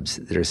jobs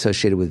that are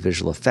associated with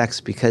visual effects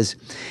because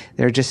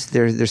they're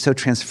so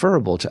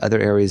transferable to other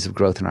areas of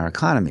growth in our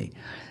economy.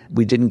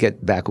 We didn't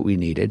get back what we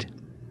needed,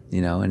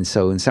 and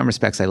so in some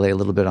respects I lay a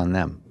little bit on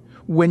them.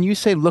 When you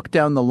say look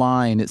down the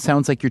line, it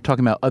sounds like you're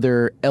talking about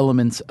other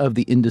elements of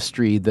the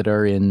industry that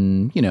are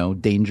in,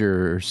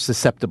 danger or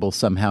susceptible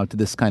somehow to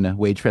this kind of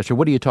wage pressure.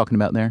 What are you talking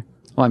about there?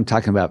 Well, I'm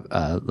talking about,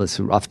 off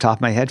the top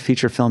of my head,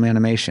 feature film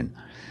animation.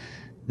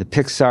 The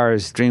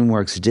Pixars,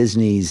 DreamWorks,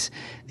 Disneys,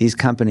 these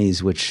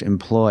companies which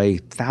employ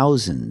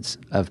thousands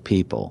of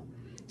people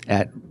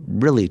at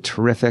really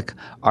terrific,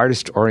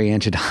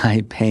 artist-oriented,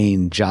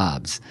 high-paying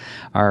jobs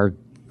are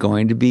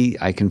going to be,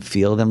 I can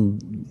feel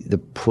the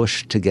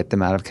push to get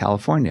them out of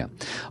California.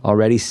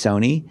 Already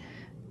Sony,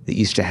 that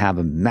used to have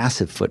a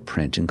massive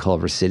footprint in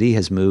Culver City,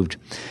 has moved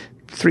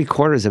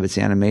 3/4 of its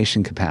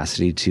animation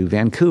capacity to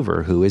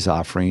Vancouver, who is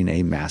offering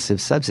a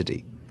massive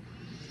subsidy.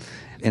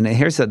 And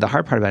here's the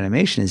hard part about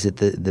animation is that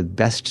the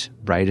best,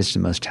 brightest,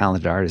 and most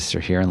talented artists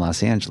are here in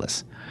Los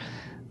Angeles.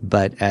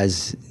 But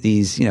as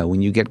these,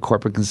 when you get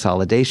corporate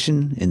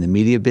consolidation in the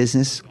media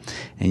business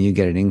and you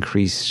get an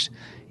increased,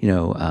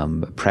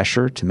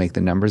 pressure to make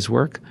the numbers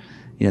work,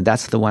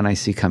 that's the one I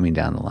see coming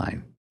down the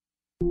line.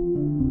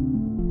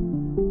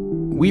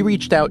 We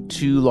reached out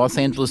to Los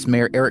Angeles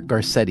Mayor Eric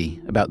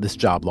Garcetti about this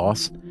job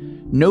loss.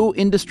 No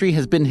industry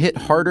has been hit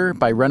harder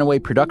by runaway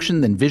production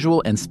than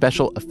visual and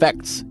special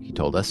effects, he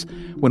told us.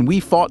 When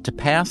we fought to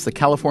pass the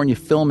California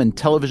Film and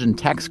Television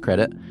Tax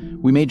Credit,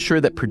 we made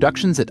sure that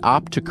productions that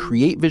opt to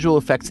create visual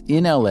effects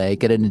in LA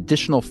get an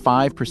additional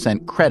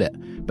 5% credit.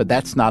 But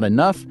that's not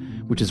enough,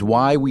 which is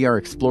why we are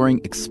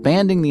exploring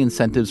expanding the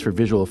incentives for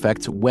visual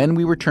effects when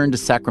we return to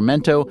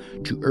Sacramento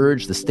to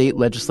urge the state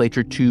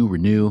legislature to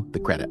renew the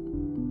credit.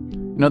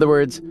 In other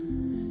words,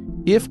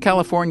 if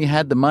California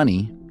had the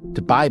money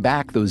to buy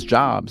back those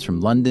jobs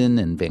from London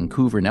and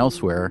Vancouver and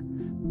elsewhere,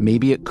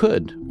 maybe it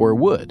could or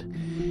would.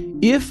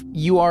 If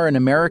you are an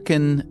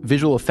American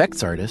visual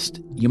effects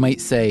artist, you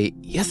might say,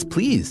 yes,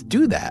 please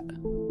do that.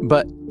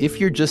 But if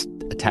you're just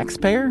a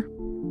taxpayer,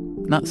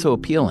 not so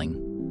appealing.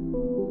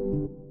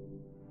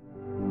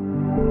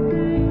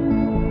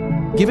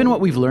 Given what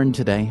we've learned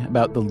today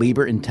about the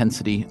labor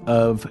intensity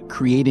of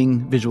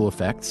creating visual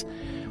effects,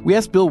 we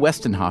asked Bill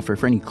Westenhofer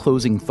for any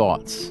closing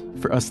thoughts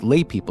for us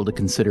lay people to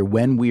consider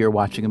when we are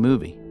watching a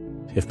movie.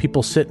 If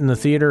people sit in the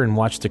theater and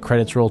watch the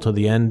credits roll to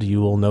the end,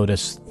 you will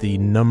notice the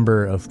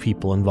number of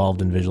people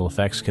involved in visual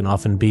effects can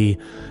often be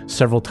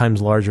several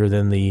times larger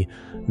than the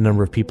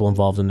number of people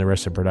involved in the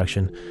rest of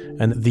production.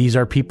 And these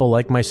are people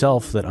like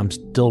myself that I'm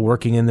still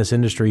working in this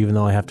industry, even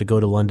though I have to go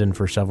to London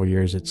for several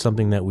years. It's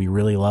something that we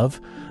really love.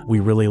 We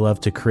really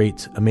love to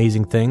create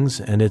amazing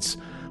things, and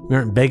we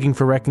aren't begging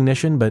for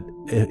recognition, but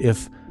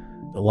if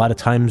a lot of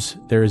times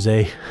there is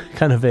a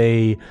kind of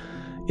a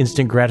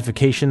instant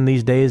gratification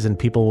these days, and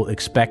people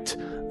expect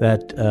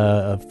that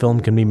a film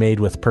can be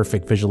made with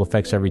perfect visual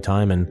effects every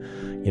time, and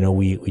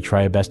we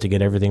try our best to get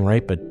everything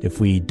right. But if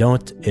we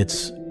don't,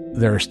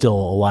 there are still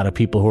a lot of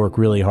people who work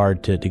really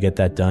hard to get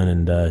that done,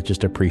 and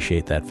just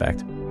appreciate that fact.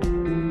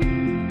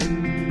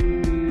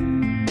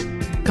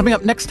 Coming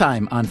up next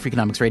time on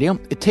Freakonomics Radio,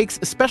 it takes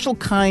a special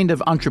kind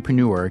of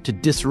entrepreneur to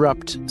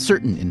disrupt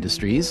certain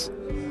industries.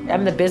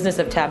 I'm in the business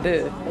of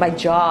taboo. My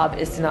job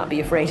is to not be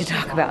afraid to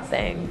talk about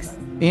things.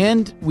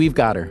 And we've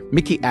got her,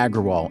 Miki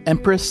Agrawal,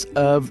 Empress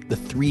of the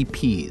 3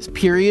 Ps,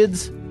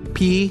 periods,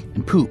 pee,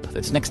 and poop.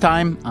 That's next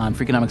time on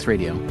Freakonomics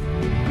Radio.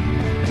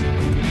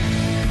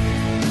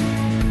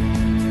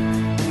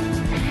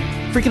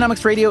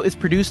 Freakonomics Radio is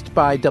produced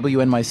by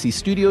WNYC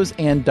Studios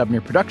and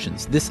Dubner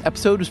Productions. This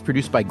episode was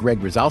produced by Greg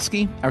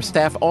Rozalski. Our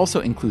staff also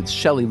includes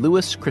Shelley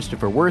Lewis,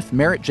 Christopher Worth,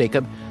 Merritt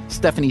Jacob,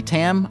 Stephanie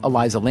Tam,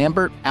 Eliza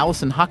Lambert,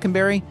 Allison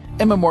Hockenberry,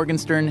 Emma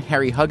Morgenstern,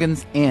 Harry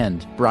Huggins,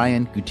 and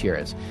Brian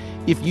Gutierrez.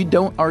 If you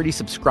don't already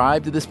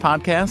subscribe to this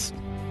podcast,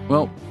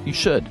 well, you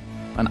should,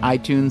 on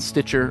iTunes,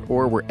 Stitcher,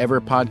 or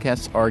wherever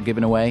podcasts are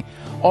given away.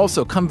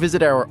 Also, come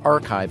visit our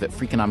archive at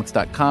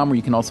Freakonomics.com, where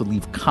you can also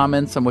leave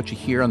comments on what you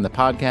hear on the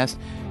podcast.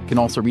 You can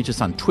also reach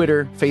us on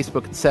Twitter,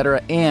 Facebook,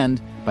 etc., and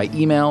by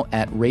email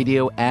at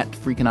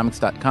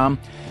radio@freakonomics.com.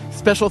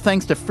 Special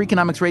thanks to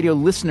Freakonomics Radio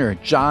listener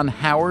John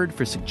Howard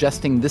for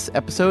suggesting this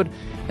episode,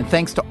 and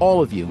thanks to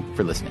all of you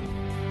for listening.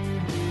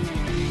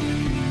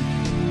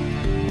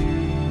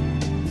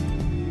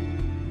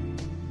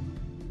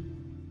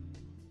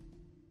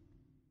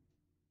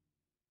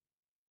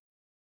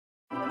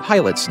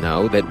 Pilots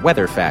know that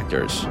weather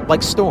factors,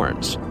 like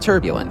storms,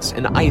 turbulence,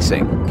 and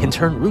icing, can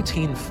turn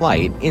routine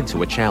flight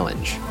into a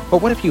challenge.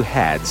 But what if you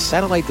had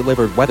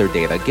satellite-delivered weather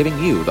data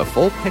giving you the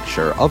full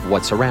picture of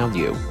what's around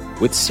you?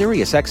 With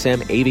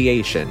SiriusXM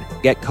Aviation,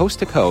 get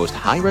coast-to-coast,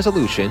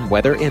 high-resolution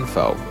weather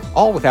info,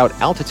 all without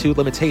altitude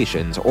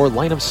limitations or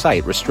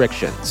line-of-sight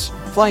restrictions.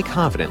 Fly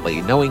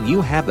confidently knowing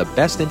you have the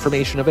best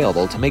information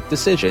available to make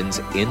decisions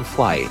in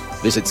flight.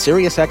 Visit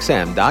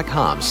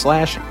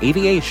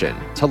SiriusXM.com/aviation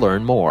to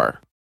learn more.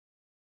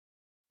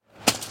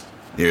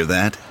 Hear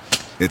that?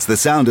 It's the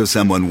sound of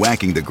someone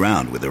whacking the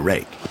ground with a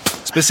rake.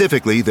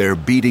 Specifically, they're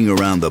beating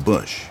around the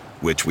bush,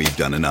 which we've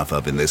done enough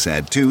of in this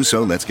ad too,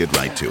 so let's get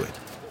right to it.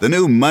 The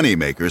new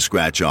Moneymaker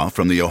scratch-off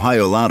from the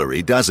Ohio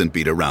Lottery doesn't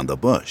beat around the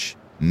bush.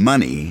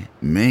 Money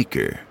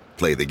Maker.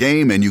 Play the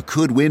game and you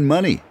could win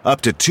money,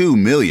 up to $2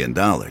 million.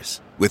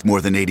 With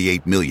more than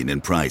 $88 million in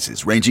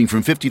prizes, ranging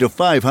from $50 to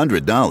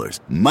 $500,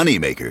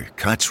 Moneymaker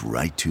cuts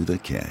right to the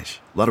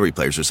cash. Lottery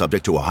players are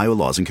subject to Ohio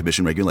laws and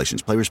commission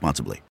regulations. Play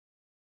responsibly.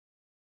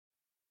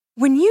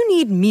 When you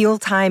need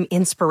mealtime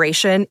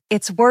inspiration,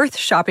 it's worth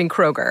shopping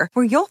Kroger,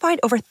 where you'll find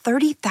over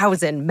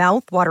 30,000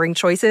 mouth-watering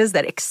choices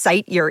that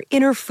excite your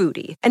inner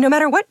foodie. And no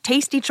matter what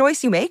tasty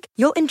choice you make,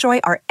 you'll enjoy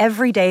our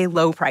everyday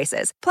low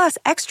prices, plus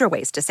extra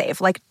ways to save,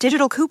 like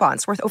digital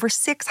coupons worth over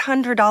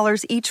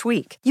 $600 each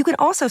week. You can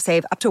also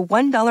save up to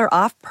 $1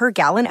 off per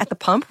gallon at the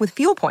pump with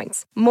fuel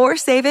points. More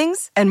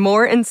savings and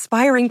more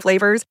inspiring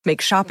flavors make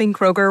shopping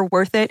Kroger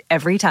worth it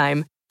every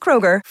time.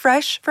 Kroger,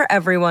 fresh for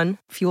everyone.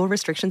 Fuel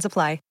restrictions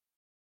apply.